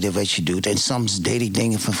mogelijkheden wat je doet. En soms deed ik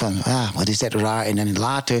dingen van wat is dat raar. En dan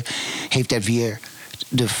later heeft dat weer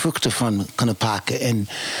de vruchten van kunnen pakken. En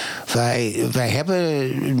wij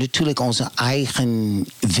hebben natuurlijk onze eigen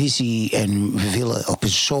visie en we willen op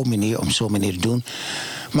zo'n manier te doen.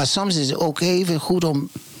 Maar soms is het ook even goed om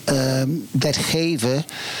dat geven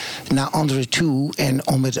naar anderen toe en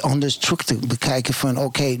om het anders terug te bekijken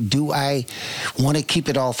van do I want to keep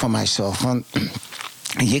it all for myself? Want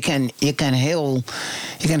je kan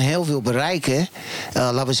heel veel bereiken,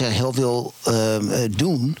 laten we zeggen heel veel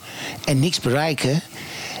doen en niks bereiken,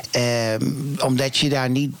 omdat je daar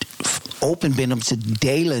niet open bent om te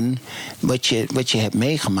delen wat je hebt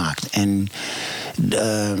meegemaakt. En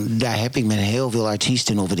daar heb ik met heel veel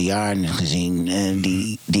artiesten over de jaren gezien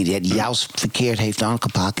die dat juist verkeerd heeft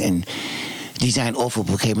aangepakt. En die zijn of op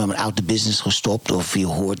een gegeven moment uit de business gestopt of je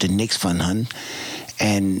hoort er niks van hen.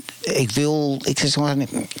 En ik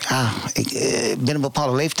ben een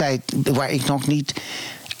bepaalde leeftijd waar ik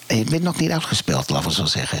ben nog niet uitgespeeld, laten we zo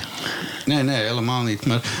zeggen. Nee, helemaal niet.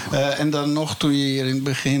 Maar, en dan nog, toen je hier in het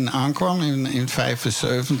begin aankwam, in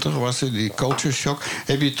 75, was er die culture shock.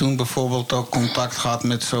 Heb je toen bijvoorbeeld ook contact gehad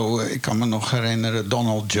met ik kan me nog herinneren,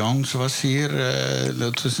 Donald Jones was hier.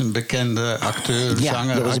 Dat was een bekende acteur,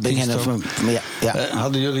 zanger, dat was een bekende van. Ja.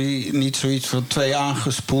 Hadden jullie niet zoiets van 2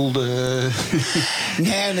 aangespoelde...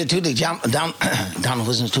 Nee, natuurlijk. Dan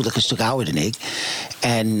was natuurlijk een stuk ouder dan ik.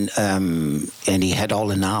 En die had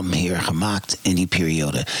alle namen naam hier gemaakt in die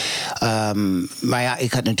periode. Maar ja,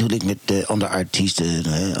 ik had natuurlijk met andere artiesten,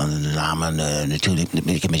 onder de namen, natuurlijk.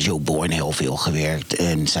 Ik heb met Joe Bourne heel veel gewerkt.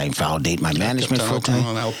 En zijn vrouw deed mijn management voor. Ik heb daar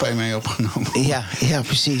ook nog een LP mee opgenomen. Ja,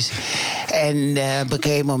 precies. En op een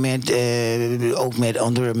gegeven moment ook met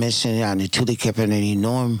andere mensen. Ja, natuurlijk, ik heb er een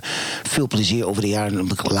enorm veel plezier over de jaren.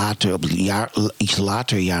 Later, iets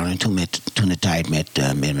later jaren, toen de tijd met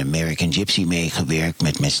American Gypsy meegewerkt.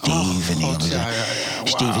 Met Steve.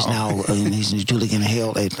 Steve is nou is natuurlijk een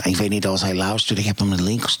heel... Ik weet niet als hij luistert. Ik heb hem een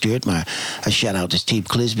link gestuurd. Maar een shout-out to Steve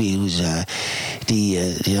Clisby. Die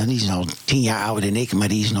is al 10 jaar ouder dan ik. Maar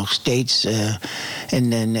die is nog steeds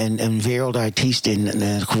een wereldartiest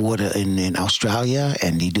geworden in Australië.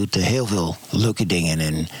 En die doet heel veel leuke dingen.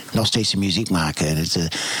 En nog steeds muziek maken.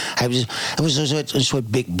 Hij was een soort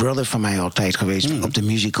big brother van mij altijd geweest. Op de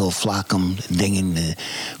musical vlak om dingen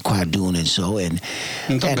qua doen en zo. En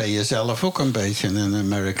dan ben je zelf ook een beetje een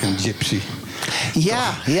American Gypsy.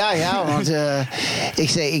 Ja, want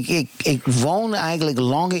ik woon eigenlijk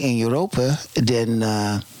langer in Europa dan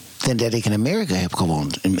dat ik in Amerika heb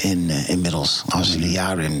gewoond inmiddels, als je de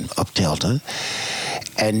jaren optelt. Hè.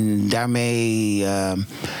 En daarmee,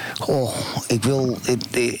 ik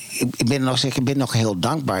ben nog heel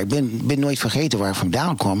dankbaar. Ik ben nooit vergeten waar ik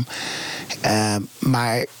vandaan kwam.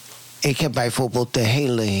 Maar ik heb bijvoorbeeld de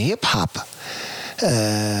hele hip-hop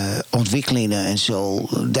ontwikkelingen en zo.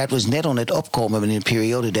 Dat was net aan het opkomen in een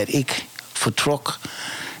periode dat ik vertrok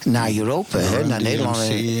naar Europa, naar Nederland.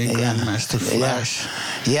 Grandmaster Flash.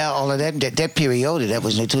 Ja, alle dat periode,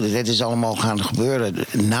 dat is allemaal gaan gebeuren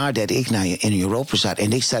nadat ik in Europa zat.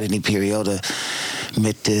 En ik zat in die periode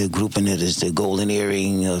met groepen, dus de Golden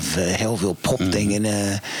Earring, of heel veel popdingen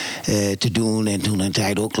te doen. En toen een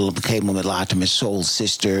tijd ook op een gegeven moment later met Soul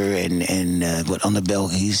Sister en wat andere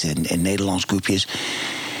Belgisch en Nederlands groepjes.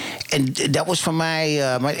 En dat was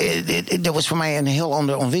voor mij, een heel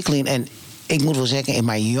andere ontwikkeling. En ik moet wel zeggen, in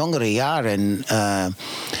mijn jongere jaren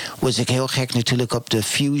was ik heel gek natuurlijk op de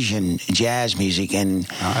fusion jazzmuziek. En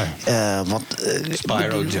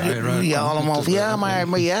Spyro Gyra. Ja, allemaal. Ja,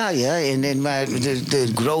 maar ja. En maar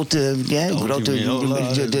de grote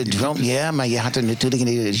drum. Ja, maar je had er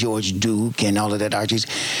natuurlijk George Duke en alle dat artiesten.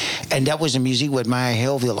 En dat was de muziek wat mij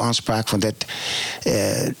heel veel aansprak. Want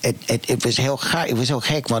het was heel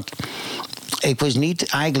gek, want ik was niet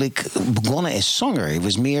eigenlijk begonnen als zanger. Ik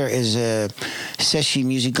was meer als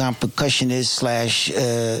sessiemuzikant, percussionist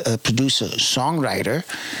 / producer, songwriter.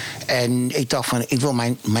 En ik dacht van, ik wil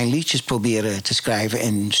mijn liedjes proberen te schrijven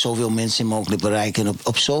en zoveel mensen mogelijk bereiken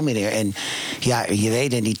op zo'n manier. En ja, je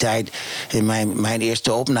weet in die tijd, mijn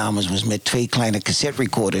eerste opnames was met 2 kleine cassette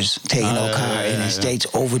recorders tegen elkaar. En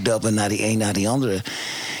steeds overdubben naar die een naar die andere.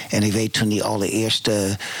 En ik weet toen die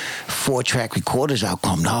allereerste 4-track recorders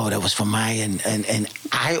uitkwam, nou, dat was voor mij een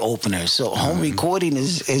eye-opener. So home recording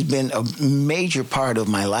has been a major part of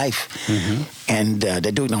my life. En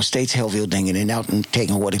daar doe ik nog steeds heel veel dingen. En nou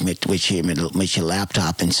tegenwoordig met je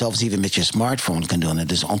laptop en zelfs even met je smartphone kan doen.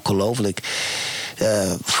 Het is ongelooflijk.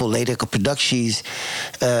 Volledige producties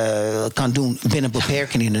kan doen binnen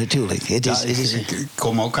beperkingen natuurlijk. Ik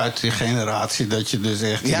kom ook uit die generatie dat je dus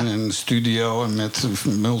echt in een studio en met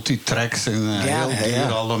multitracks en heel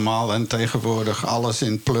duur allemaal. En tegenwoordig alles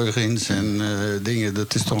in plugins en dingen.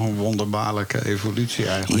 Dat is toch een wonderbaarlijke evolutie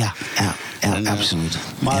eigenlijk. Ja, absoluut.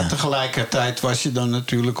 Maar tegelijkertijd was je dan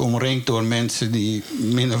natuurlijk omringd door mensen die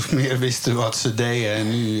min of meer wisten wat ze deden. En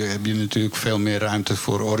nu heb je natuurlijk veel meer ruimte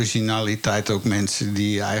voor originaliteit. Ook mensen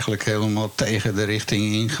die eigenlijk helemaal tegen de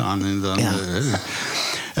richting ingaan. En dan,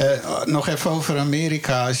 nog even over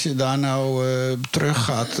Amerika. Als je daar nou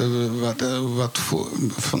teruggaat, wat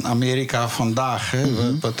van Amerika vandaag, hè?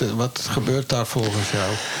 Wat gebeurt daar volgens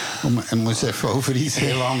jou? Om eens even over iets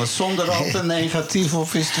heel anders. Zonder al te negatief,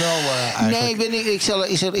 of is het wel eigenlijk? Nee,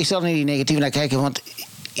 ik zal niet negatief naar kijken, want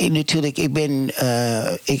natuurlijk,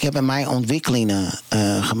 ik heb mijn ontwikkelingen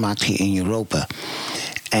gemaakt hier in Europa.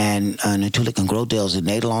 En natuurlijk een groot deel is in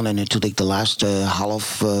Nederland en natuurlijk de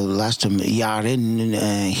laatste jaren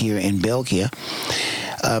hier in België.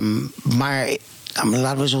 Maar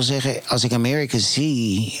laten we zo zeggen, als ik Amerika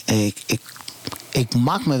zie, ik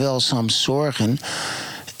maak me wel soms zorgen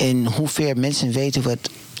in hoever mensen weten wat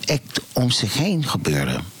echt om zich heen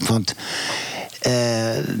gebeurde. Want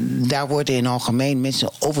daar worden in algemeen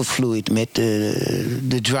mensen overvloeid met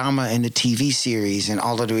de drama en de tv-series en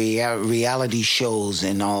al de reality shows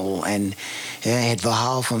en al. En het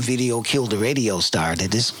verhaal van Video Kill the Radio Star.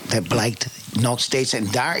 Dat blijkt nog steeds. En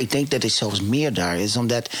daar, ik denk dat het zelfs meer daar is,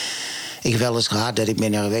 omdat ik wel eens gehad dat ik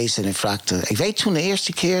ben er geweest en ik vraagde. Ik weet toen de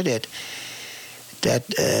eerste keer dat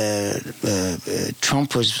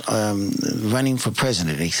Trump was running for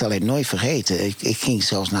president. Ik zal het nooit vergeten. Ik ging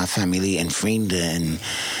zelfs naar familie en vrienden en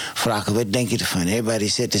vragen, wat denk je ervan? Everybody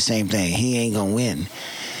said the same thing. He ain't gonna win.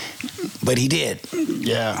 But he did.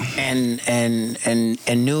 Yeah. And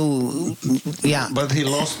knew, yeah. But he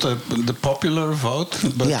lost the popular vote.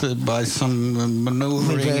 But Yeah. By some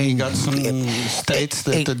maneuvering, he got some states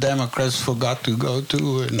that the Democrats forgot to go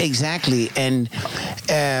to. Exactly. En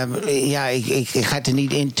ik ga er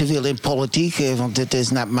niet te veel in politiek, want het is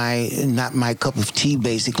not my cup of tea,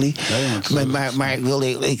 basically. Nee, maar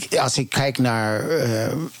als ik kijk naar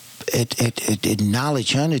het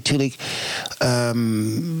knowledge, natuurlijk.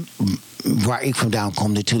 Waar ik vandaan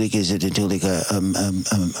kom, natuurlijk is het natuurlijk een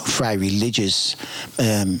vrij religious,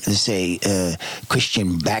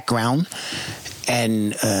 Christian background. En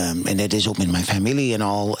dat is ook met mijn familie en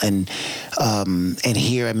al. En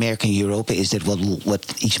hier in Amerika en Europa is dat wat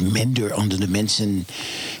iets minder onder de mensen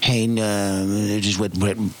heen. Het is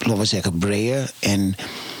laten we zeggen, breder. En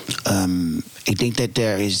ik denk dat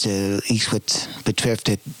er is iets wat betreft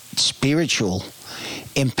het spiritual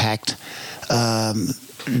impact.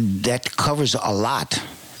 That covers a lot.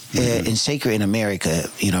 And zeker in America,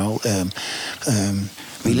 you know.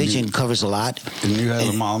 Religion covers a lot. En nu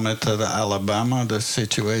helemaal met de Alabama, the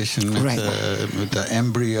situation met de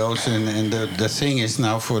embryos. And the thing is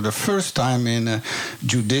now, for the first time in a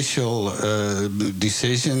judicial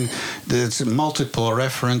decision, there's multiple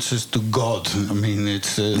references to God. I mean,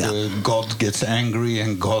 it's God gets angry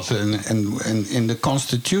and God... And in the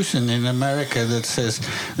Constitution in America that says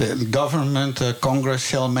the government, Congress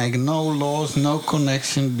shall make no laws, no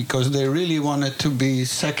connection, because they really want it to be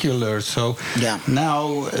secular. So now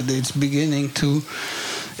it's beginning to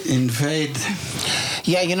invade.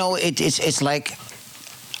 Yeah, you know, it's like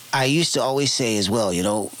I used to always say as well, you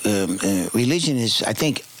know, religion is, I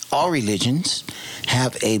think all religions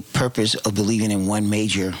have a purpose of believing in one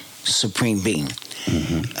major supreme being.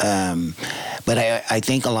 Mm-hmm. But I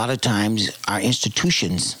think a lot of times our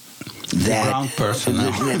institutions the ground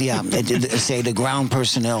personnel. Say the ground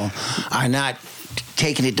personnel are not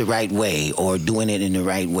taking it the right way or doing it in the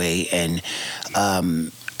right way. And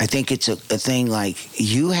I think it's a thing like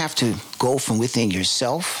you have to go from within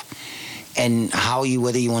yourself and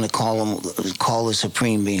whether you want to call the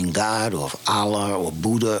supreme being God or Allah or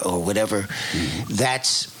Buddha or whatever,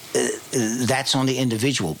 that's on the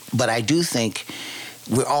individual. But I do think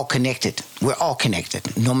we're all connected. We're all connected.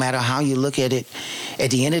 No matter how you look at it, at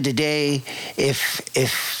the end of the day, if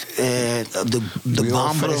the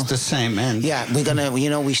bomb face the same end. Yeah, we're gonna. You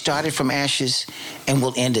know, we started from ashes, and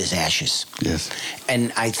we'll end as ashes. Yes.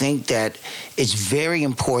 And I think that it's very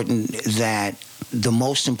important that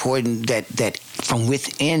from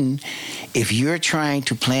within, if you're trying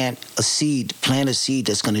to plant a seed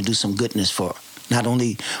that's going to do some goodness for not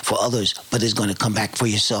only for others, but it's going to come back for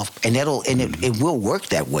yourself, and it will work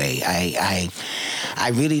that way. I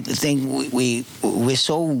really think we're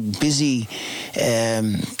so busy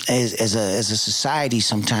as a society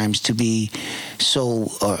sometimes to be so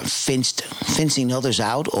fencing others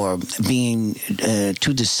out or being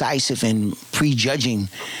too decisive and prejudging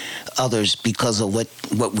others because of what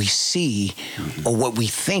we see or what we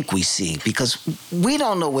think we see, because we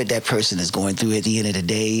don't know what that person is going through at the end of the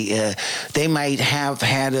day. They might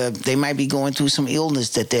they might be going through some illness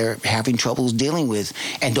that they're having troubles dealing with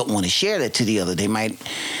and don't want to share that to the other. They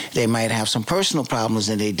might have some personal problems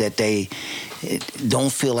and that they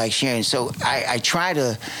don't feel like sharing. So I try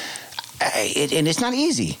to, and it's not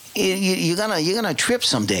easy. You're gonna trip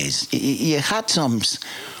some days. Je gaat soms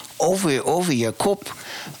over je kop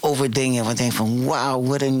over dingen van denk van wow,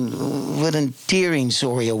 what a tearing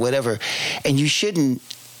story or whatever. And you shouldn't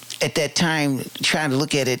at that time try to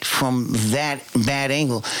look at it from that bad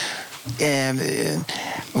angle. I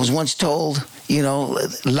was once told, you know,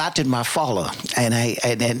 laat het maar vallen. And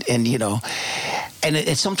you know,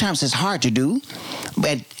 and sometimes it's hard to do,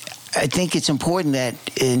 but I think it's important that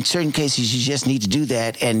in certain cases you just need to do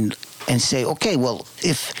that and say, okay, well,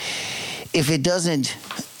 if it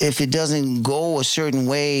doesn't go a certain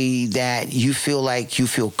way that you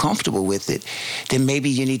feel comfortable with it, then maybe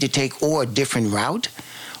you need to take a different route,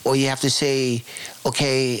 or you have to say,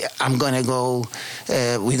 okay, I'm going to go,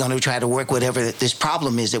 we're going to try to work whatever this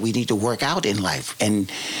problem is that we need to work out in life. And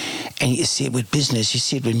you see it with business, you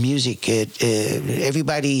see it with music.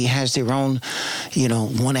 Everybody has their own, you know,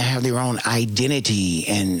 want to have their own identity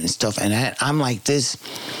and stuff. And I'm like this.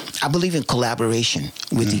 I believe in collaboration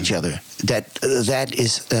with each other. That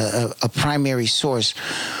is a primary source.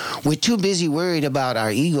 We're too busy worried about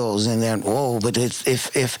our egos and then, but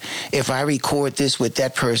if I record this with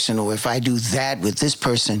that person or if I do that with with this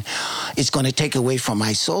person, it's going to take away from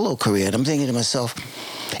my solo career. And I'm thinking to myself,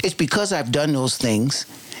 it's because I've done those things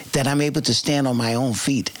that I'm able to stand on my own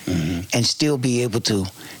feet and still be able to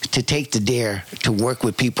take the dare to work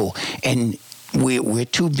with people. And we're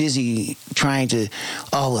too busy trying to,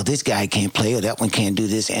 oh, well, this guy can't play or that one can't do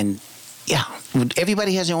this. And yeah,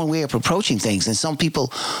 everybody has their own way of approaching things, and some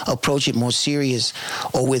people approach it more serious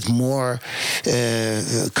or with more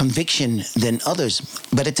conviction than others.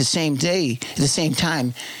 But at the same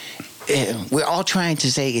time, we're all trying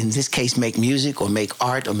to say, in this case, make music or make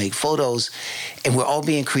art or make photos, and we're all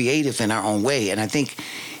being creative in our own way. And I think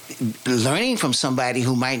learning from somebody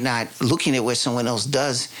who might not, looking at what someone else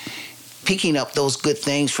does, picking up those good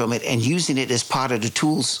things from it and using it as part of the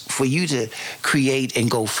tools for you to create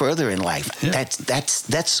and go further in life. Yeah.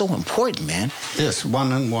 That's so important, man. Yes,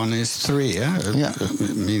 1 and 1 is 3. Yeah?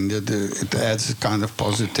 I mean, it adds a kind of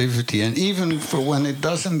positivity, and even for when it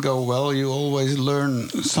doesn't go well, you always learn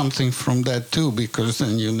something from that too, because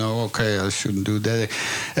then you know, okay, I shouldn't do that.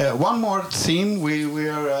 One more theme.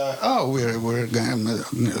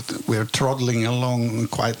 We're throttling along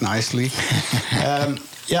quite nicely.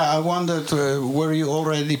 Yeah, I wondered, were you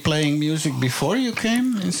already playing music before you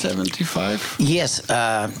came in 75? Yes,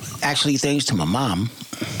 actually, thanks to my mom,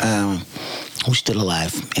 who's still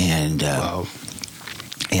alive, and wow.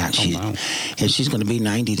 Yeah, she's going to be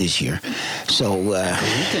 90 this year. So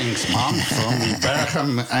greetings, Mom, from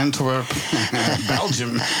Bergen, Antwerp,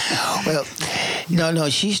 Belgium. Well, no,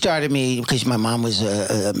 she started me because my mom was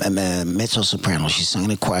a mezzo-soprano. She sang in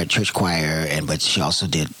the choir, church choir, but she also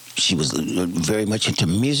did. She was very much into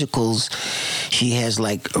musicals. She has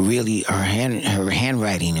like really her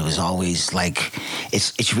handwriting. It was always like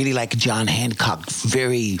it's really like John Hancock.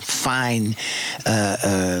 Very fine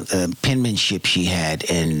penmanship she had,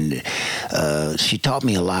 and she taught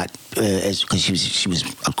me a lot because she was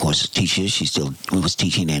of course a teacher. She still was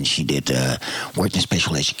teaching, and she did worked in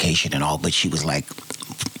special education and all. But she was like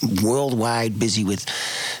worldwide busy with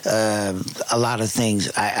a lot of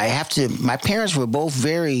things. I have to. My parents were both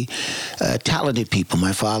very talented people.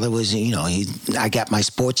 My father was, I got my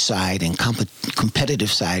sports side and competitive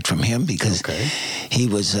side from him because he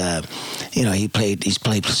was, he's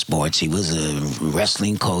played sports. He was a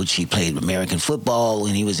wrestling coach. He played American football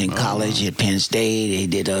when he was in college at Penn State. He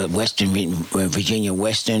did Virginia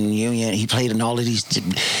Western Union. He played in all of these.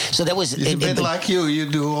 So that was it's a bit like you. You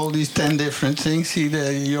do all these 10 different things.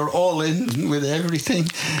 You're all in with everything.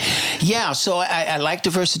 Yeah. So I like the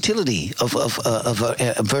versatility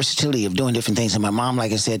of doing different things. And my mom,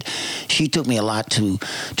 like I said, she took me a lot to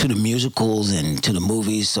the musicals and to the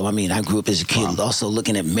movies. So I mean, I grew up as a kid also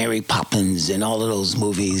looking at Mary Poppins and all of those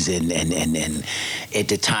movies. And at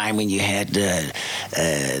the time when you had the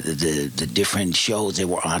different shows that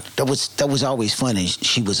were on, that was always fun. And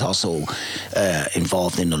she was also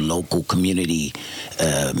involved in the local community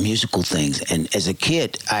musical things. And as a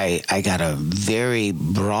kid, I got a very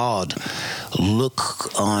broad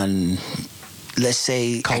look on, let's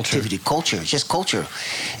say, culture,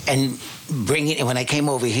 and bringing it. When I came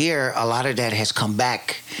over here, a lot of that has come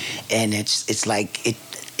back, and it's like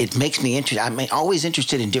it makes me interested. I'm always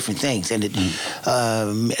interested in different things, and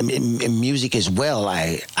in music as well.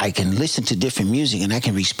 I can listen to different music, and I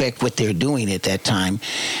can respect what they're doing at that time.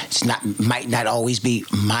 Might not always be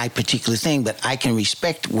my particular thing, but I can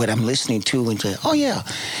respect what I'm listening to and say, oh yeah,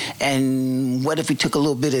 and what if we took a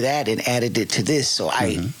little bit of that and added it to this? So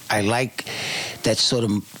I like that sort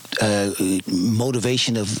of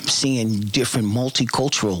motivation of seeing different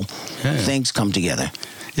multicultural things come together.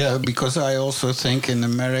 Yeah, because I also think in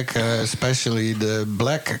America, especially the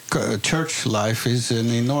black church life is an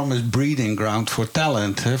enormous breeding ground for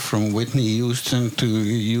talent, from Whitney Houston to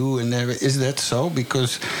you. And is that so?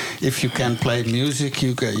 Because if you can play music,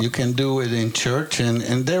 you can do it in church,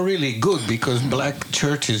 and they're really good because black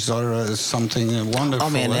churches are something wonderful. Oh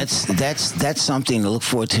man, that's something to look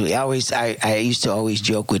forward to. I used to always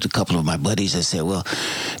joke with a couple of my buddies. I said, well,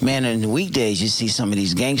 man, in the weekdays you see some of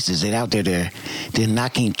these gangsters that out there they're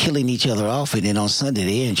knocking, killing each other off, and then on Sunday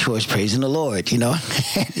they're in church praising the Lord,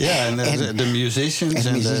 Yeah, and the musicians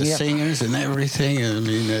and the singers and everything. I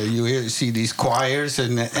mean, you see these choirs,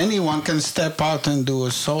 and anyone can step out and do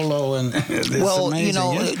a solo, and it's amazing.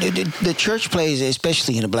 The church plays,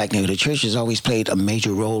 especially in the black neighborhood, the church has always played a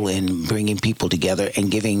major role in bringing people together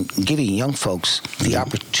and giving young folks the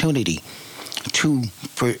opportunity to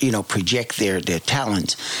project their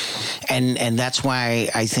talent, and that's why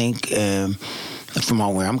I think from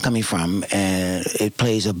where I'm coming from, it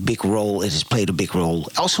plays a big role. It has played a big role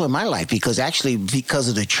also in my life because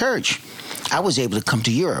of the church, I was able to come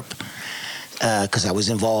to Europe. because I was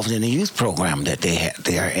involved in a youth program that they had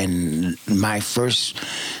there. And my first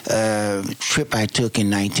trip I took in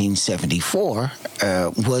 1974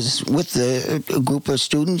 was with a group of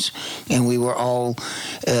students, and we were all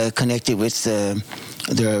connected with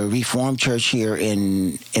the Reformed Church here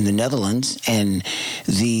in the Netherlands, and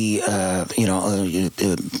the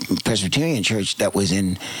Presbyterian Church that was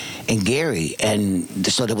in Gary, and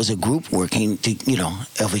so there was a group working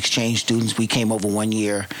of exchange students. We came over one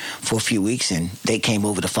year for a few weeks, and they came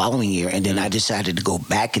over the following year, and then I decided to go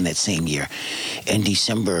back in that same year in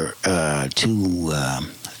December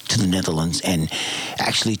to the Netherlands, and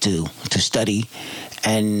actually to study.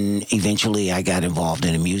 And eventually I got involved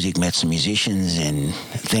in the music, met some musicians, and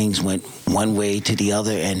things went one way to the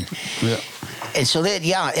other. And and so that,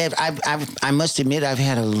 I must admit I've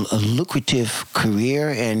had a lucrative career.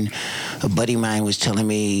 And a buddy of mine was telling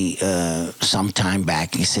me some time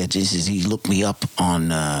back, he said, he looked me up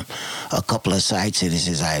on a couple of sites, and he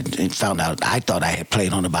says, I found out, I thought I had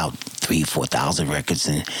played on about 3,000-4,000 records.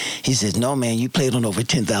 And he says, no, man, you played on over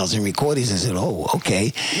 10,000 recordings. I said, oh,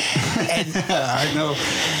 okay. And I know.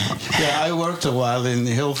 Yeah, I worked a while in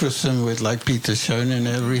Hilversum with like Peter Schoen and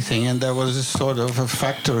everything, and there was a sort of a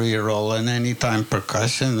factory role, and anytime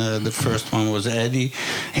percussion. The first one was Eddie,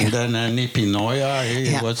 and then Nippy Noya.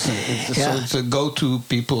 He was so the go-to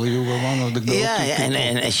people. You were one of the go-to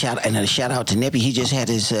people. And a shout out to Nippy. He just had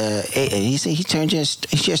his. He said he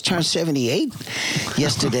just turned 78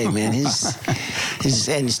 yesterday, man. His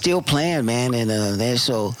and still playing, man. And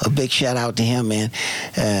so a big shout out to him, man.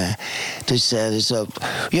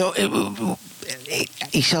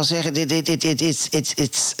 Ik zal zeggen,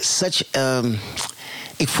 it's such.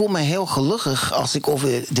 Ik voel me heel gelukkig als ik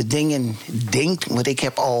over de dingen denk, wat ik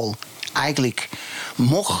heb al eigenlijk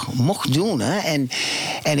mocht doen. Hè?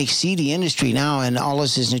 En ik zie die industry now, en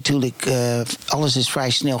alles is natuurlijk, alles is vrij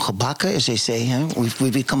snel gebakken, as they say. Hè? We've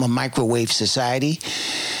become a microwave society.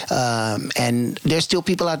 And there's still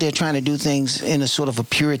people out there trying to do things in a sort of a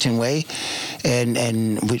Puritan way.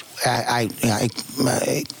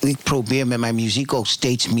 Ik probeer met mijn muziek ook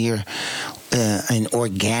steeds meer een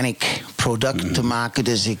organic product te maken.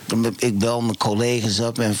 Dus ik bel mijn collega's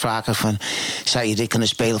op en vraag van, zou je dit kunnen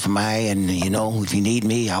spelen voor mij? En if you need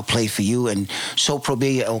me, I'll play for you. En zo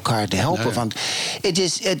probeer je elkaar te helpen. Nee. Want it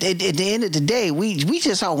is, at the end of the day, we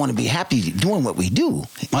just all want to be happy doing what we do.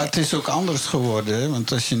 Maar het is ook anders geworden. Hè?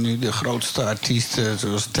 Want als je nu de grootste artiesten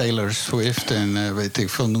zoals Taylor Swift en weet ik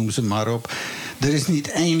veel, noem ze maar op. Er is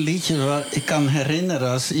niet één liedje waar ik kan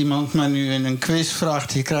herinneren. Als iemand me nu in een quiz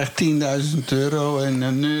vraagt, je krijgt €10.000 en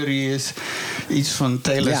een neurie is iets van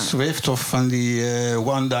Taylor Swift of van die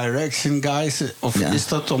One Direction guys. Of is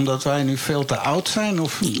dat omdat wij nu veel te oud zijn?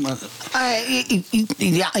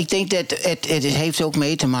 Ik denk dat het heeft ook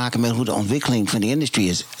mee te maken met hoe de ontwikkeling van de industrie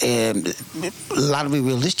is. Laten we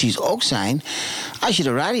realistisch ook zijn. Als je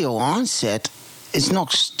de radio aanzet, is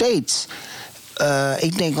nog steeds.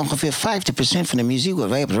 Ik denk ongeveer 50% van de muziek wat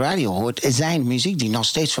wij op de radio hoort, zijn muziek die nog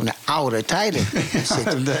steeds van de oude tijden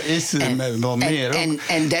zit. Dat is wel meer.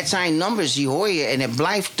 En dat zijn numbers die hoor je, en het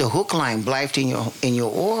blijft, de hookline blijft in je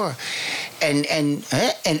oor. En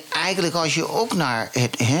eigenlijk als je ook naar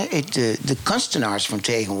de kunstenaars van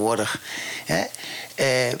tegenwoordig.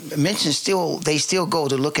 Mensen still go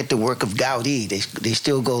to look at the work of Gaudi. They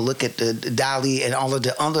still go look at the Dali en alle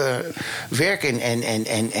de andere werken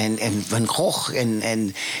en Van Gogh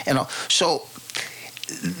en so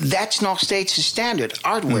that's nog steeds de standard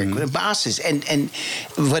artwork, de basis. En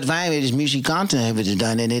wat wij als muzikanten hebben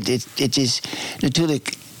gedaan, en het is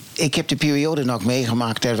natuurlijk. Ik heb de periode nog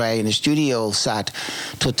meegemaakt dat wij in de studio zaten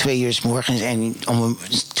tot 2 uur 's morgens en om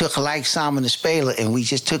tegelijk samen te spelen. En we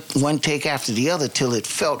just took one take after the other till it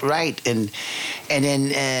felt right. En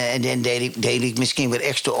dan deed ik misschien wat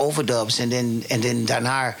extra overdubs. En dan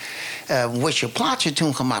daarna was je plaatje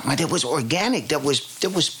toen gemaakt. Maar dat was organic, dat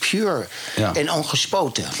was pure en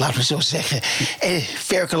ongespoten, laten we zo zeggen. En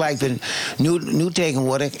vergelijkbaar nu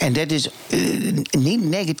tegenwoordig, en dat is niet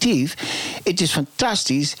negatief, het is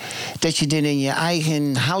fantastisch dat je dan in je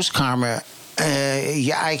eigen huiskamer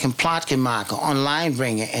je eigen plaat kan maken, online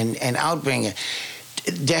brengen en uitbrengen.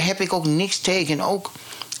 Daar heb ik ook niks tegen. Ook,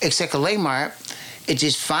 ik zeg alleen maar, het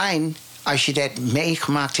is fijn als je dat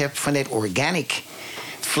meegemaakt hebt van dat organic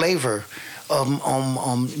flavor.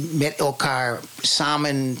 Om met elkaar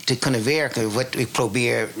samen te kunnen werken. Wat ik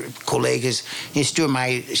probeer, collega's,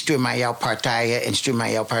 stuur mij jouw partijen en stuur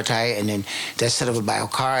mij jouw partijen. En dan dat zetten we bij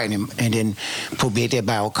elkaar. En dan probeer je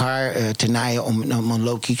bij elkaar te naaien om een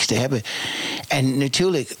logisch te hebben. En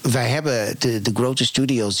natuurlijk, wij hebben de grote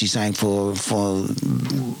studio's die zijn voor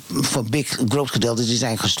voor groot gedeelte, die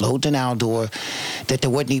zijn gesloten nou door dat er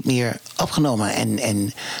wordt niet meer opgenomen.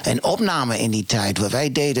 En opname in die tijd, wat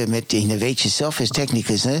wij deden met, weet je zelf als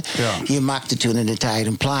technicus, hè? Ja. Je maakte toen in de tijd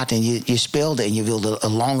een plaat en je speelde en je wilde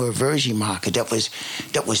een longer versie maken. Dat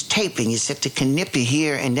was taping. Je zette knippen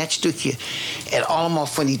hier en dat stukje en allemaal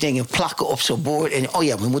van die dingen plakken op zo'n boord. En oh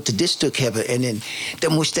ja, we moeten dit stuk hebben. En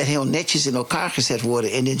dan moest dat heel netjes in elkaar gezet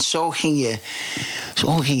worden. En dan zo ging je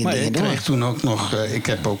maar dingen doen. Ik kreeg toen ook nog... ik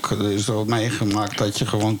heb ook zo meegemaakt dat je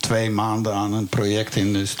gewoon 2 maanden aan een project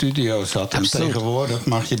in de studio zat. Absoluut. En tegenwoordig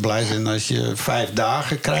mag je blij zijn als je 5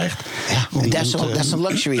 dagen krijgt. Ja, dat is een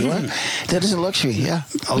luxury hoor. Dat is een luxury, ja.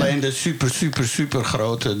 Alleen de super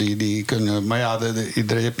grote, die kunnen... Maar ja,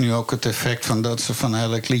 iedereen heeft nu ook het effect van dat ze van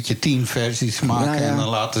elk liedje 10 versies maken. Ja. En dan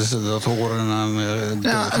laten ze dat horen aan de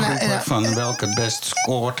groep van welke het best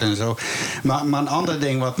scoort en zo. Maar een ander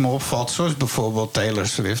ding wat me opvalt, zoals bijvoorbeeld Taylor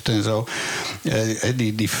Swift en zo.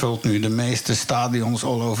 Die vult nu de meeste stadions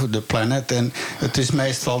all over the planet. En het is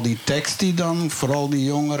meestal die tekst die dan vooral die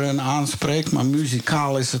jongeren aanspreekt. Maar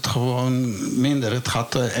muzikaal is het gewoon minder. Het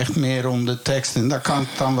gaat echt meer om de tekst. En daar kan ik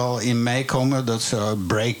dan wel in meekomen. Dat ze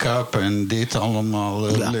break-up en dit allemaal.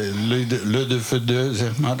 Ludde,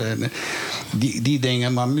 zeg maar. Die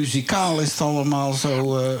dingen. Maar muzikaal is het allemaal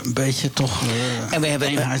zo een beetje toch en we hebben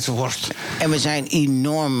eenheidsworst. En we zijn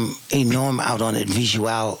enorm out on het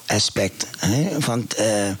visuaal aspect. Hè? Want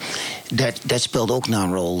dat speelt ook nou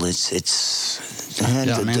een rol.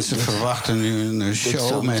 Mensen verwachten nu een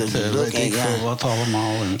show met weet ik veel wat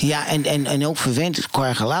allemaal. Ja, en ook verwend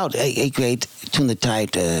qua geluid. Ik weet toen de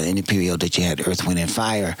tijd, in de periode dat je had Earth, Wind and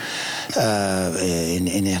Fire...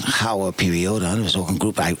 in een gouden periode. Dat was ook een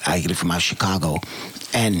groep eigenlijk vanuit Chicago.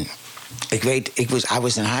 En... ik weet, I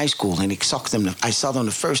was in high school and I saw them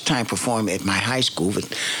the first time perform at my high school.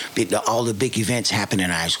 All the big events happened in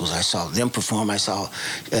high schools. I saw them perform. I saw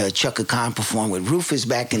Chaka Khan perform with Rufus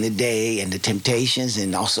back in the day and the Temptations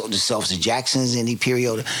and also the Selfs Jacksons in the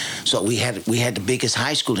period. So we had the biggest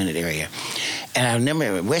high school in that area. And I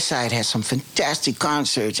remember Westside had some fantastic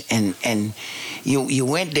concerts and you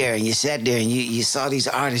went there and you sat there and you saw these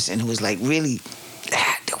artists and it was like really...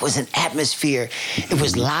 there was an atmosphere. It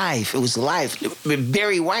was live.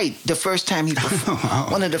 Barry White, the first time he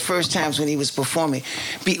performed, one of the first times when he was performing,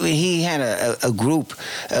 he had a group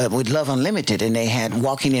with Love Unlimited, and they had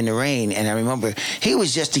Walking in the Rain. And I remember he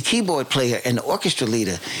was just the keyboard player and the orchestra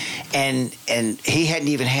leader, and he hadn't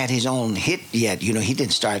even had his own hit yet. You know, he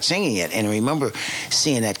didn't start singing yet. And I remember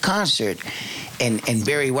seeing that concert. And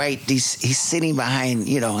Barry White, he's sitting behind,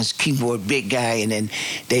 you know, his keyboard big guy, and then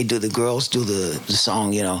the girls do the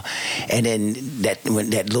song, you know, and then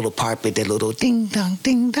that little part with that little ding dong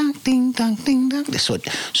ding dong ding dong ding dong, that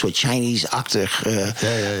soort Chinese-achtig,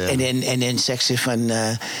 and then sexy van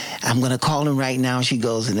I'm gonna call him right now. She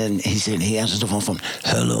goes, and then he answers the phone from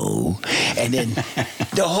hello, and then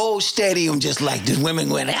the whole stadium just like the women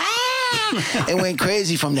went and went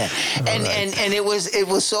crazy from that. And it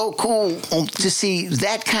was so cool to see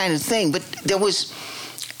that kind of thing. But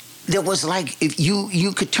there was like, if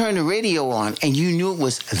you could turn the radio on and you knew it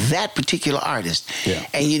was that particular artist. Yeah.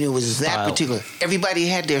 And you knew it was that particular. Everybody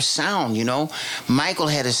had their sound, you know. Michael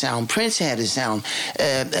had a sound. Prince had a sound.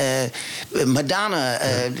 Madonna,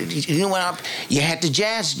 you know what? You had the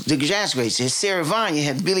jazz greats. You had Sarah Vaughan. You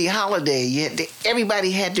had Billie Holiday.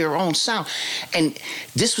 Everybody had their own sound. And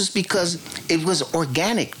this was because it was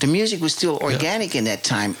organic. The music was still organic in that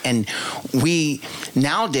time. And we,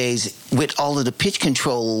 nowadays, with all of the pitch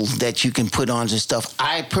controls that you can put on and stuff,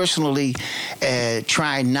 I personally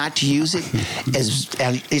try not to use it.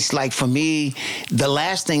 It's like, for me, the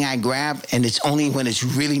last thing I grab, and it's only when it's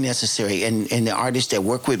really necessary. And the artists that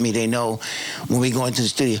work with me, they know when we go into the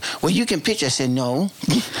studio, well, you can pitch. I said, no,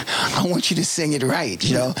 I want you to sing it right,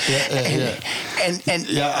 you know?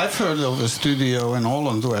 I've heard of a studio in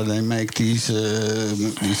Holland where they make these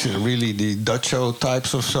really the Dutcho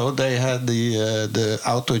types of so. They had the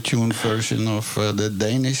auto-tune version of the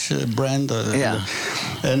Danish brand.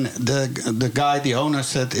 And the guy, the owner,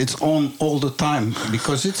 said it's on all the time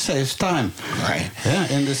because it saves time. Right. Yeah.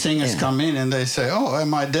 And the singers come in and they say, "Oh,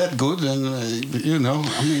 am I that good?" And you know,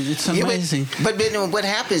 I mean, it's amazing. But what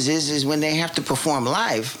happens is when they have to perform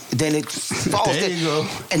live, then it falls. There you go.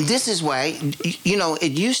 And this is why, you know,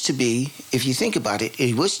 it used to be, if you think about it,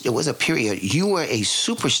 it was a period. You were a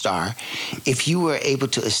superstar if you were able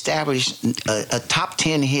to establish a top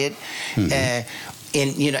 10 hit,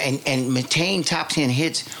 and maintain top 10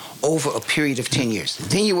 hits over a period of 10 years.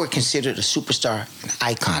 Then you were considered a superstar, an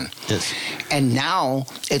icon. Yes. And now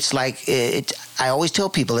it's like, I always tell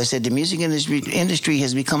people, I said, the music industry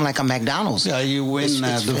has become like a McDonald's. Yeah, you win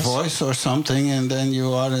The Voice or something, and then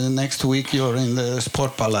you are the next week you're in the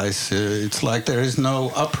Sportpaleis. It's like there is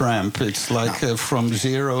no up ramp. It's like from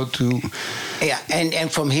zero to... Yeah,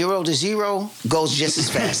 and from hero to zero goes just as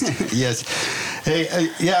fast. Yes. Hey,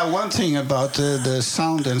 one thing about the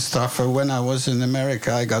sound and stuff. When I was in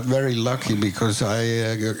America, I got very lucky because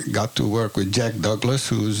I got to work with Jack Douglas,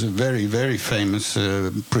 who's a very, very famous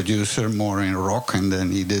producer, more in rock, and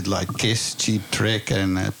then he did like Kiss, Cheap Trick,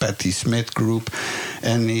 and Patti Smith Group,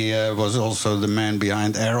 and he was also the man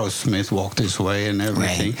behind Aerosmith, Walk This Way, and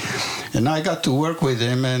everything. Right. And I got to work with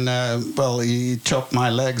him, and he chopped my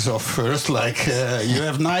legs off first, like you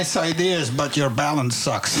have nice ideas, but your balance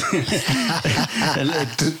sucks. And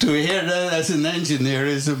to hear that as an engineer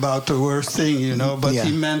is about the worst thing, you know. But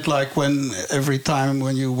he meant like every time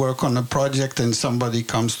when you work on a project and somebody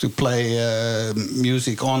comes to play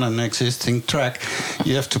music on an existing track,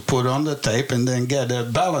 you have to put on the tape and then get a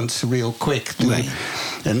balance real quick. Right.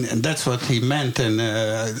 And that's what he meant. And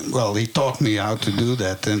he taught me how to do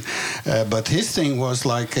that. And but his thing was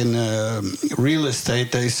like in real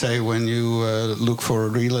estate. They say when you look for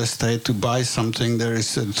real estate to buy something, there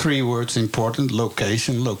is 3 words important: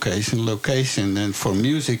 location, location, location. And for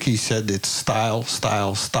music, he said it's style,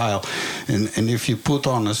 style, style. And if you put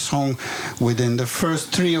on a song, within the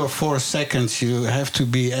first 3 or 4 seconds, you have to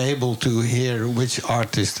be able to hear which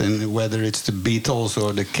artist, and whether it's the Beatles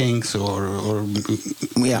or the Kings or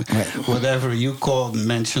whatever you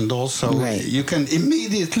mentioned also. Right. You can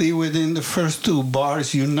immediately, within the first 2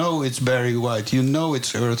 bars, you know it's Barry White, you know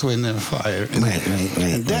it's Earth, Wind and Fire. Right.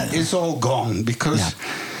 And that is all gone because...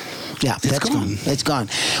 Yeah, that's gone. It's gone.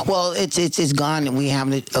 Well, it's gone. And we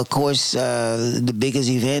have, of course, the biggest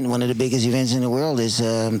event. One of the biggest events in the world is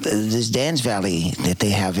this Dance Valley that they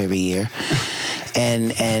have every year.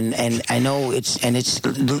 And I know it's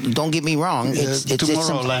don't get me wrong, it's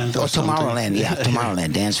Tomorrowland Tomorrowland,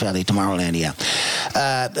 Tomorrowland, Dance Valley, Tomorrowland,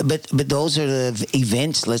 but those are the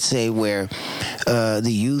events, let's say, where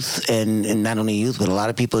the youth and not only youth but a lot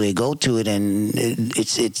of people, they go to it, and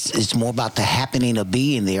it's more about the happening of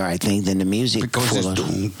being there, I think, than the music. Because it's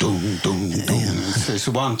doom, doom, doom, doom. It's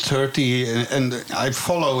 1:30, and I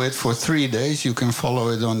follow it for 3 days. You can follow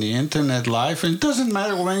it on the internet live, and it doesn't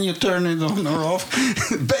matter when you turn it on or off.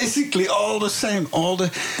 Basically all the same,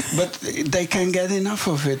 but they can get enough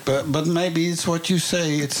of it. But maybe it's what you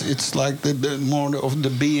say. It's like the more of the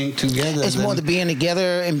being together. It's more the being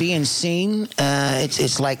together and being seen.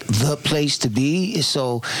 It's like the place to be.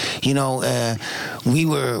 So, you know,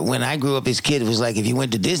 when I grew up as a kid, it was like if you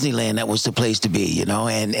went to Disneyland, that was the place to be. You know,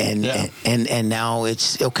 and now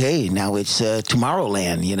it's okay. Now it's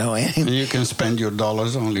Tomorrowland. You know, and you can spend your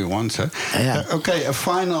dollars only once. Huh? Yeah. Okay, a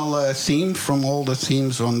final theme from all the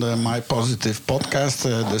themes on the My Positive podcast.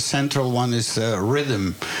 The central one is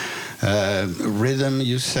rhythm. Rhythm,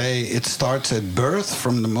 you say, it starts at birth,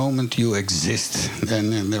 from the moment you exist.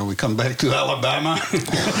 And then we come back to Alabama.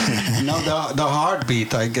 The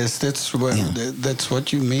heartbeat, I guess that's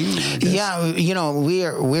what you mean. Yeah, you know,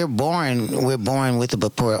 we're born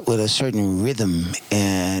with a certain rhythm,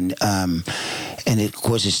 and of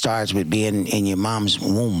course it starts with being in your mom's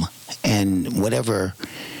womb, and whatever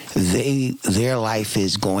their life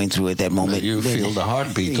is going through at that moment. You feel the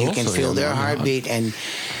heartbeat. You can feel their heartbeat, and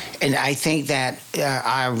I think that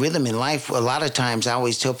our rhythm in life, a lot of times, I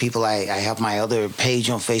always tell people, I have my other page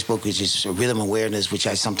on Facebook, which is Rhythm Awareness, which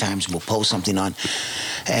I sometimes will post something on,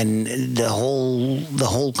 and the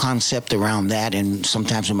whole concept around that, and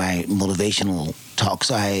sometimes in my motivational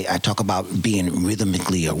talks, I talk about being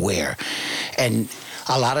rhythmically aware, and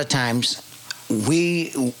a lot of times,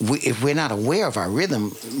 we if we're not aware of our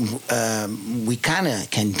rhythm, we kind of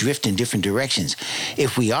can drift in different directions.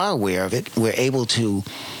 If we are aware of it, we're able to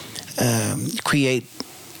create,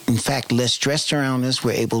 in fact, less stress around us.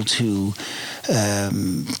 We're able to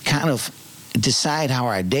kind of decide how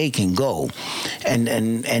our day can go. And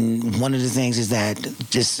one of the things is that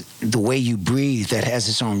just the way you breathe, that has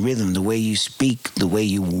its own rhythm, the way you speak, the way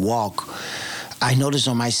you walk. I notice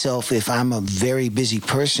on myself, if I'm a very busy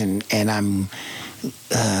person and I'm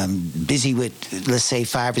busy with, let's say,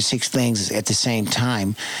 5 or 6 things at the same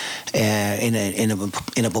time in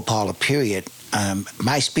a Bapala period,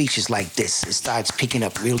 my speech is like this. It starts picking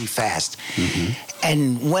up really fast. Mm-hmm.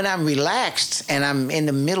 And when I'm relaxed and I'm in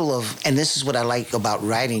the middle of, and this is what I like about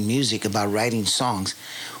writing music, about writing songs,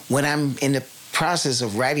 when I'm in the process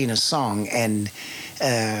of writing a song and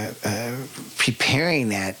preparing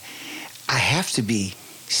that, I have to be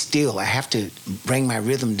still. I have to bring my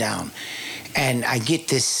rhythm down. And I get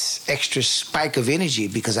this extra spike of energy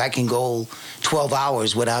because I can go 12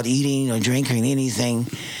 hours without eating or drinking anything.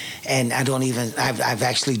 And I've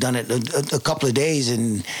actually done it a couple of days,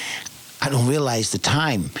 and I don't realize the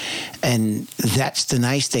time. And that's the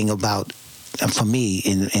nice thing about, for me,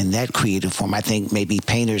 in that creative form. I think maybe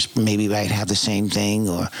painters maybe might have the same thing,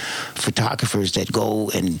 or photographers that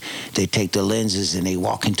go and they take the lenses and they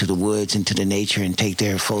walk into the woods, into the nature, and take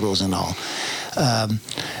their photos and all.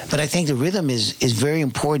 But I think the rhythm is very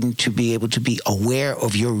important, to be able to be aware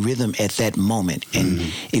of your rhythm at that moment. And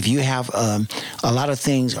if you have a lot of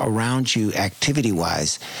things around you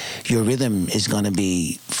activity-wise, your rhythm is going to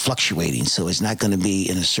be fluctuating. So it's not going to be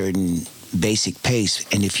in a certain basic pace.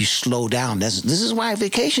 And if you slow down, this is why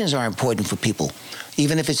vacations are important for people,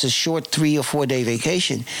 even if it's a short 3 or 4 day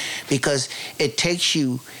vacation, because it takes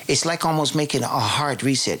you, it's like almost making a hard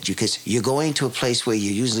reset, because you're going to a place where you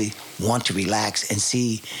usually want to relax and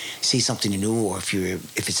see something new, or if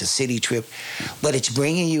it's a city trip, but it's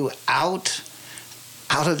bringing you out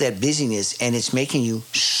of that busyness, and it's making you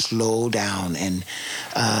slow down. And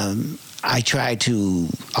I try to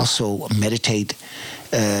also meditate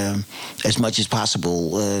as much as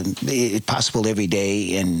possible, every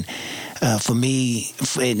day. And for me,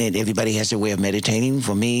 and everybody has their way of meditating.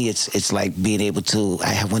 For me, it's like being able to. I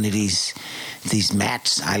have one of these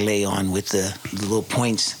mats I lay on with the little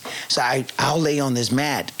points. So I'll lay on this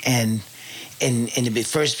mat, and in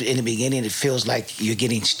the beginning, it feels like you're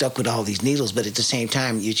getting stuck with all these needles, but at the same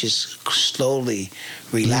time, you're just slowly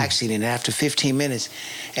relaxing. And after 15 minutes,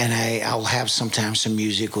 and I'll have sometimes some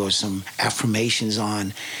music or some affirmations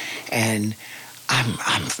on, and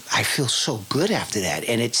I feel so good after that.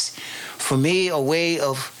 And it's, for me, a way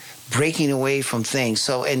of breaking away from things.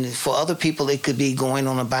 So, and for other people, it could be going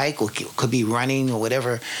on a bike, or could be running, or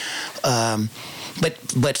whatever.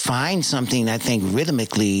 But find something, I think,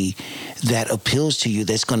 rhythmically that appeals to you,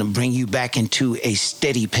 that's going to bring you back into a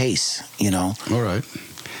steady pace, All right.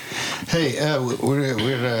 Hey,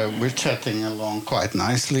 we're chatting along quite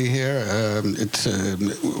nicely here.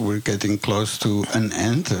 We're getting close to an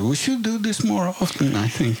end. We should do this more often, I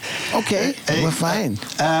think. Okay, we're fine.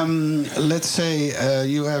 Let's say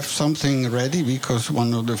you have something ready, because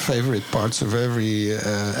one of the favorite parts of every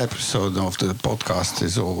episode of the podcast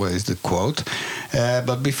is always the quote.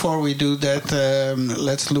 But before we do that,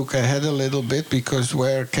 let's look ahead a little bit, because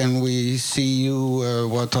where can we see you?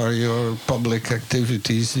 What are your public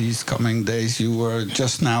activities these coming days? You were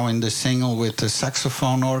just now in the single with the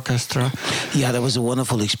saxophone orchestra. Yeah, that was a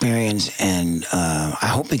wonderful experience, and I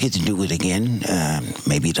hope we get to do it again,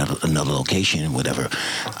 maybe at another location, whatever.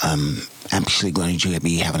 I'm actually going to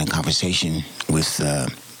be having a conversation with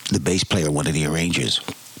the bass player, one of the arrangers,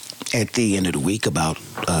 at the end of the week about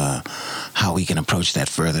how we can approach that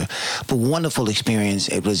further. But wonderful experience.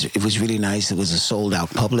 It was really nice. It was a sold out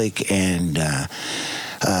public, and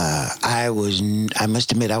I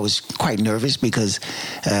must admit I was quite nervous, because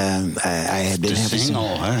I had been having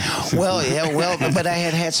but I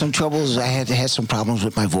had some troubles. I had some problems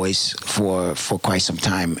with my voice for quite some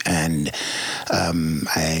time, and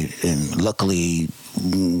I luckily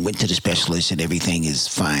went to the specialist, and everything is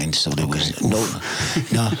fine. So there was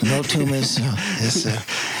no tumors. Yes.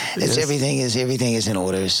 Everything is in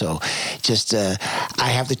order. So just I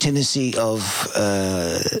have the tendency of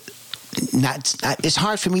it's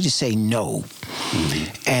hard for me to say no,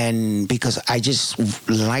 and because I just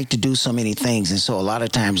like to do so many things, and so a lot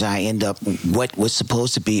of times I end up, what was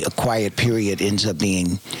supposed to be a quiet period ends up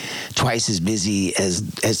being twice as busy as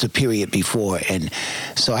the period before. And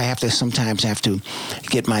so I sometimes have to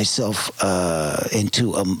get myself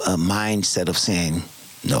into a mindset of saying,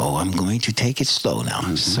 no, I'm going to take it slow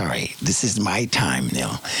now. Sorry, this is my time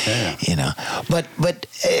now. Yeah. But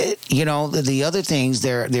the other things,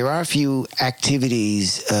 there are a few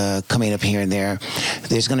activities coming up here and there.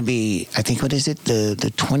 There's going to be, I think, what is it,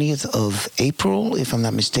 the 20th of April, if I'm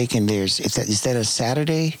not mistaken. Is that a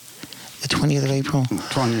Saturday? The 20th of April?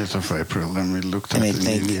 20th of April. Let me look that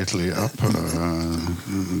immediately up.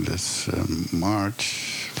 This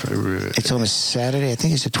March, February. It's on a Saturday. I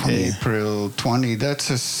think it's the 20th. April 20.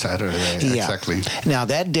 That's a Saturday. Yeah. Exactly. Now,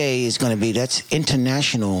 that day is going to be, that's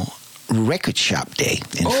International Record Shop Day.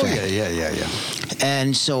 In fact. Yeah.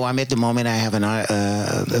 And so I'm at the moment, I have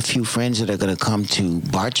a few friends that are going to come to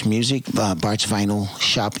Bart's Vinyl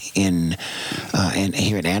Shop in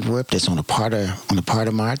here in Antwerp. That's on the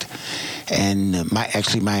Paardenmarkt. And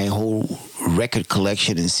my whole record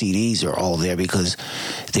collection and CDs are all there, because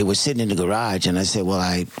they were sitting in the garage, and I said, well,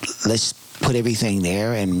 let's put everything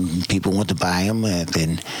there, and people want to buy them,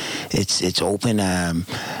 then it's open.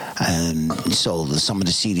 And so some of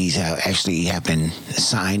the CDs have been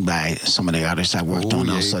signed by some of the artists I worked on.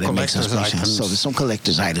 Also, that makes us special. So there's some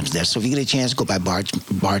collector's items there. So if you get a chance, go by Bart's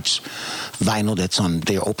Vinyl.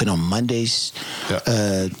 They're open on Mondays,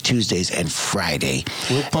 Tuesdays, and Friday.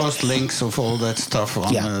 We'll post links of all that stuff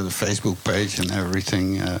on the Facebook page and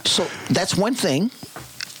everything. So that's one thing.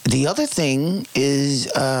 The other thing is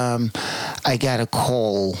I got a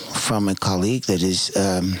call from a colleague that is...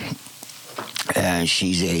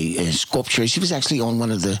 she's a sculptor. She was actually on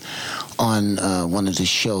one of the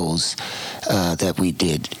shows that we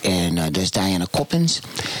did, and there's Diana Coppens,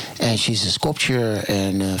 and she's a sculptor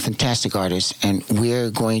and a fantastic artist. And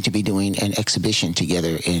we're going to be doing an exhibition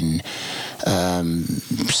together in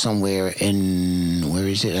somewhere in, where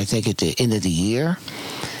is it? I think at the end of the year.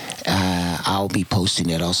 I'll be posting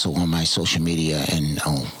that also on my social media, and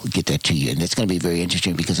I'll get that to you. And it's going to be very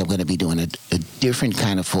interesting because I'm going to be doing a different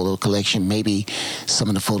kind of photo collection. Maybe some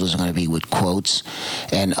of the photos are going to be with quotes,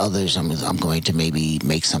 and others I'm going to maybe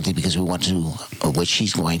make something because we want to, what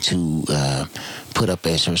she's going to put up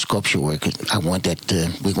as her sculpture work. I want that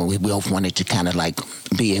we both want it to kind of like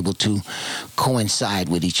be able to coincide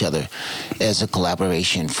with each other as a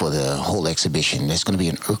collaboration for the whole exhibition. There's going to be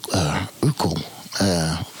an Urkel.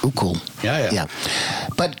 Yeah.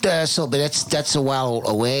 But that's a while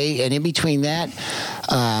away, and in between that,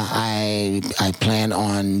 I plan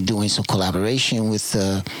on doing some collaboration with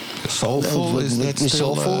Soulful. With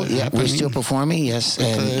Soulful. Yeah, we're still performing. Yes.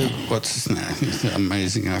 What's his name? It's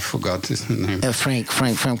amazing. I forgot his name.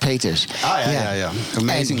 Frank Peters. Yeah.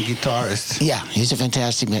 Amazing guitarist. Yeah, he's a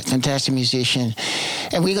fantastic musician,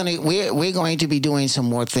 and we're going to be doing some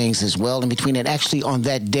more things as well. In between it, actually, on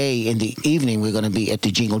that day in the evening, we're going to be at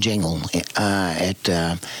the Jingle Jangle at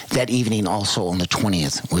that evening. Also on the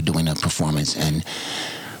 20th, we're doing a performance, and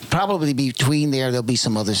probably between there'll be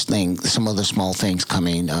some other small things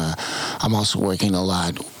coming. I'm also working a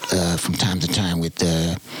lot from time to time with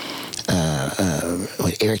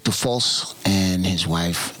Eric DeFalce and his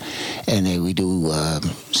wife, and we do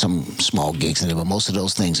some small gigs, but most of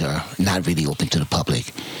those things are not really open to the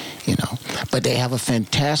public, But they have a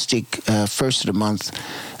fantastic first of the month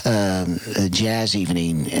jazz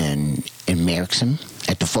evening in Merrickson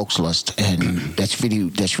at the Folkslust, and that's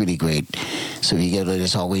really great. So you get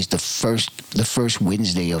there's always the first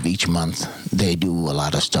Wednesday of each month. They do a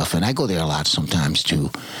lot of stuff, and I go there a lot sometimes to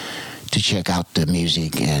check out the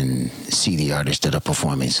music and see the artists that are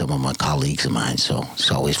performing, some of my colleagues of mine. So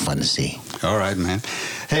it's always fun to see. All right, man.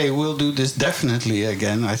 Hey, we'll do this definitely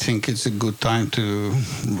again. I think it's a good time to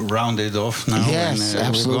round it off now. Yes, and,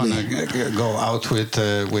 absolutely. We're going to go out with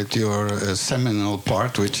your seminal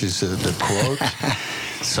part, which is the quote.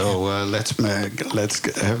 So let's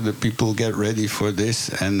have the people get ready for this,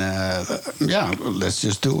 and let's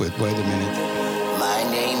just do it. Wait a minute. My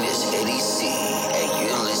name is Eddie C, and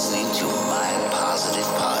you're listening to My Positive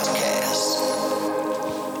Podcast.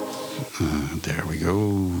 There we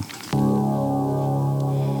go.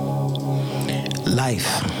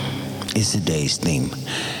 Life is today's theme,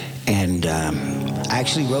 and I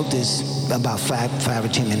actually wrote this about 5 or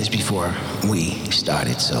 10 minutes before we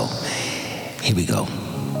started. So here we go.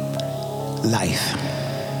 Life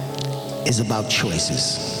is about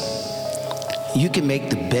choices. You can make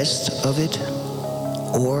the best of it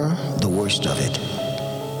or the worst of it.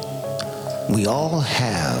 We all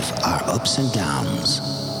have our ups and downs,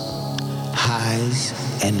 highs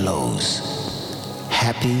and lows,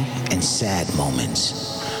 happy and sad moments.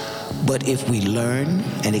 But if we learn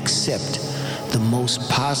and accept the most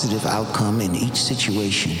positive outcome in each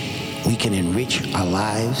situation, we can enrich our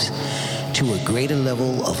lives to a greater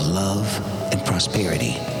level of love and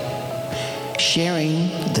prosperity, sharing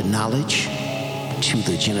the knowledge to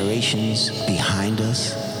the generations behind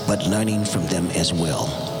us, but learning from them as well.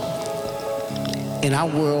 In our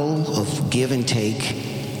world of give and take,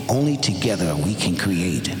 only together we can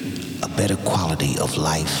create a better quality of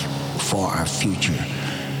life for our future,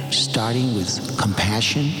 starting with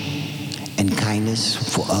compassion and kindness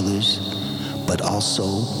for others, but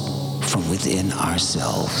also from within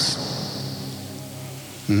ourselves.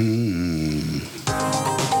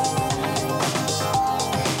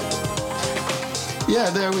 Yeah,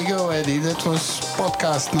 there we go, Eddie. That was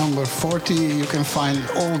podcast number 40. You can find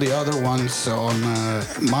all the other ones on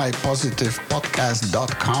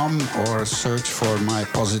mypositivepodcast.com or search for My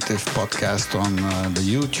Positive Podcast on the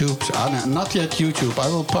YouTube. Not yet YouTube. I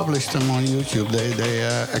will publish them on YouTube. They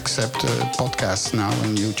accept podcasts now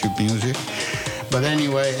in YouTube Music. But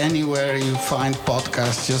anyway, anywhere you find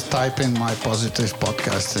podcasts, just type in My Positive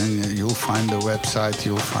Podcast and you'll find the website,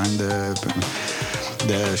 you'll find the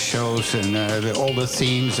the shows and all the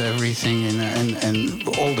themes, everything, and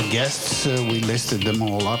all the guests. We listed them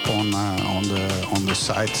all up on the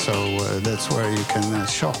site, so that's where you can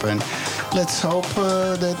shop. And let's hope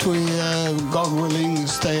that we, God willing,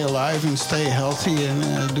 stay alive and stay healthy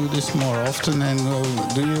and do this more often. And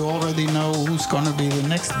do you already know who's going to be the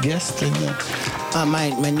next guest?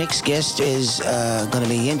 My next guest is going to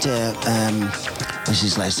be into. What's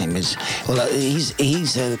his last name is? Well, he's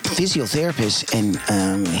a physiotherapist, and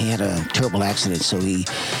he had a terrible accident, so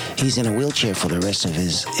he's in a wheelchair for the rest of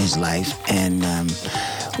his life. And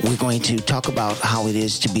we're going to talk about how it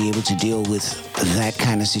is to be able to deal with that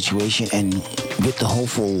kind of situation, and with the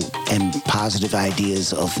hopeful and positive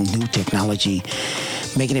ideas of new technology,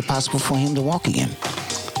 making it possible for him to walk again.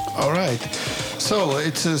 All right. So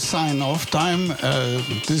it's a sign-off time.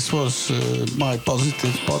 This was my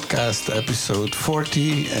Positive Podcast, episode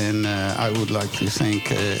 40, and I would like to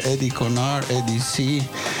thank Eddie Konar, Eddie C.,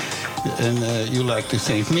 and you like to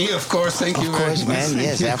thank me, of course. Thank you very much. Of course, man.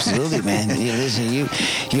 Yes, absolutely, man. Listen,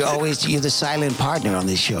 you're the silent partner on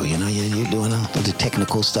this show. You know, you're doing all the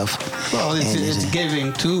technical stuff. Well, it's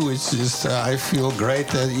giving too. It's just I feel great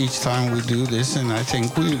that each time we do this, and I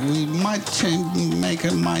think we might make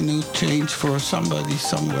a minute change for somebody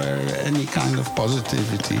somewhere. Any kind of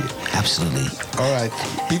positivity. Absolutely. All right,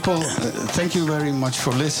 people. Thank you very much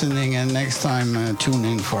for listening, and next time tune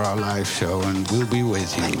in for our live show, and we'll be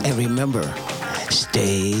with you. And remember,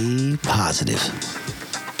 stay positive.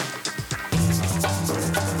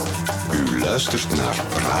 U luistert naar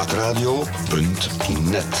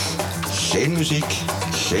praatradio.net. Geen muziek,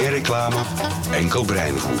 geen reclame, enkel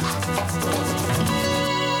breinvoer.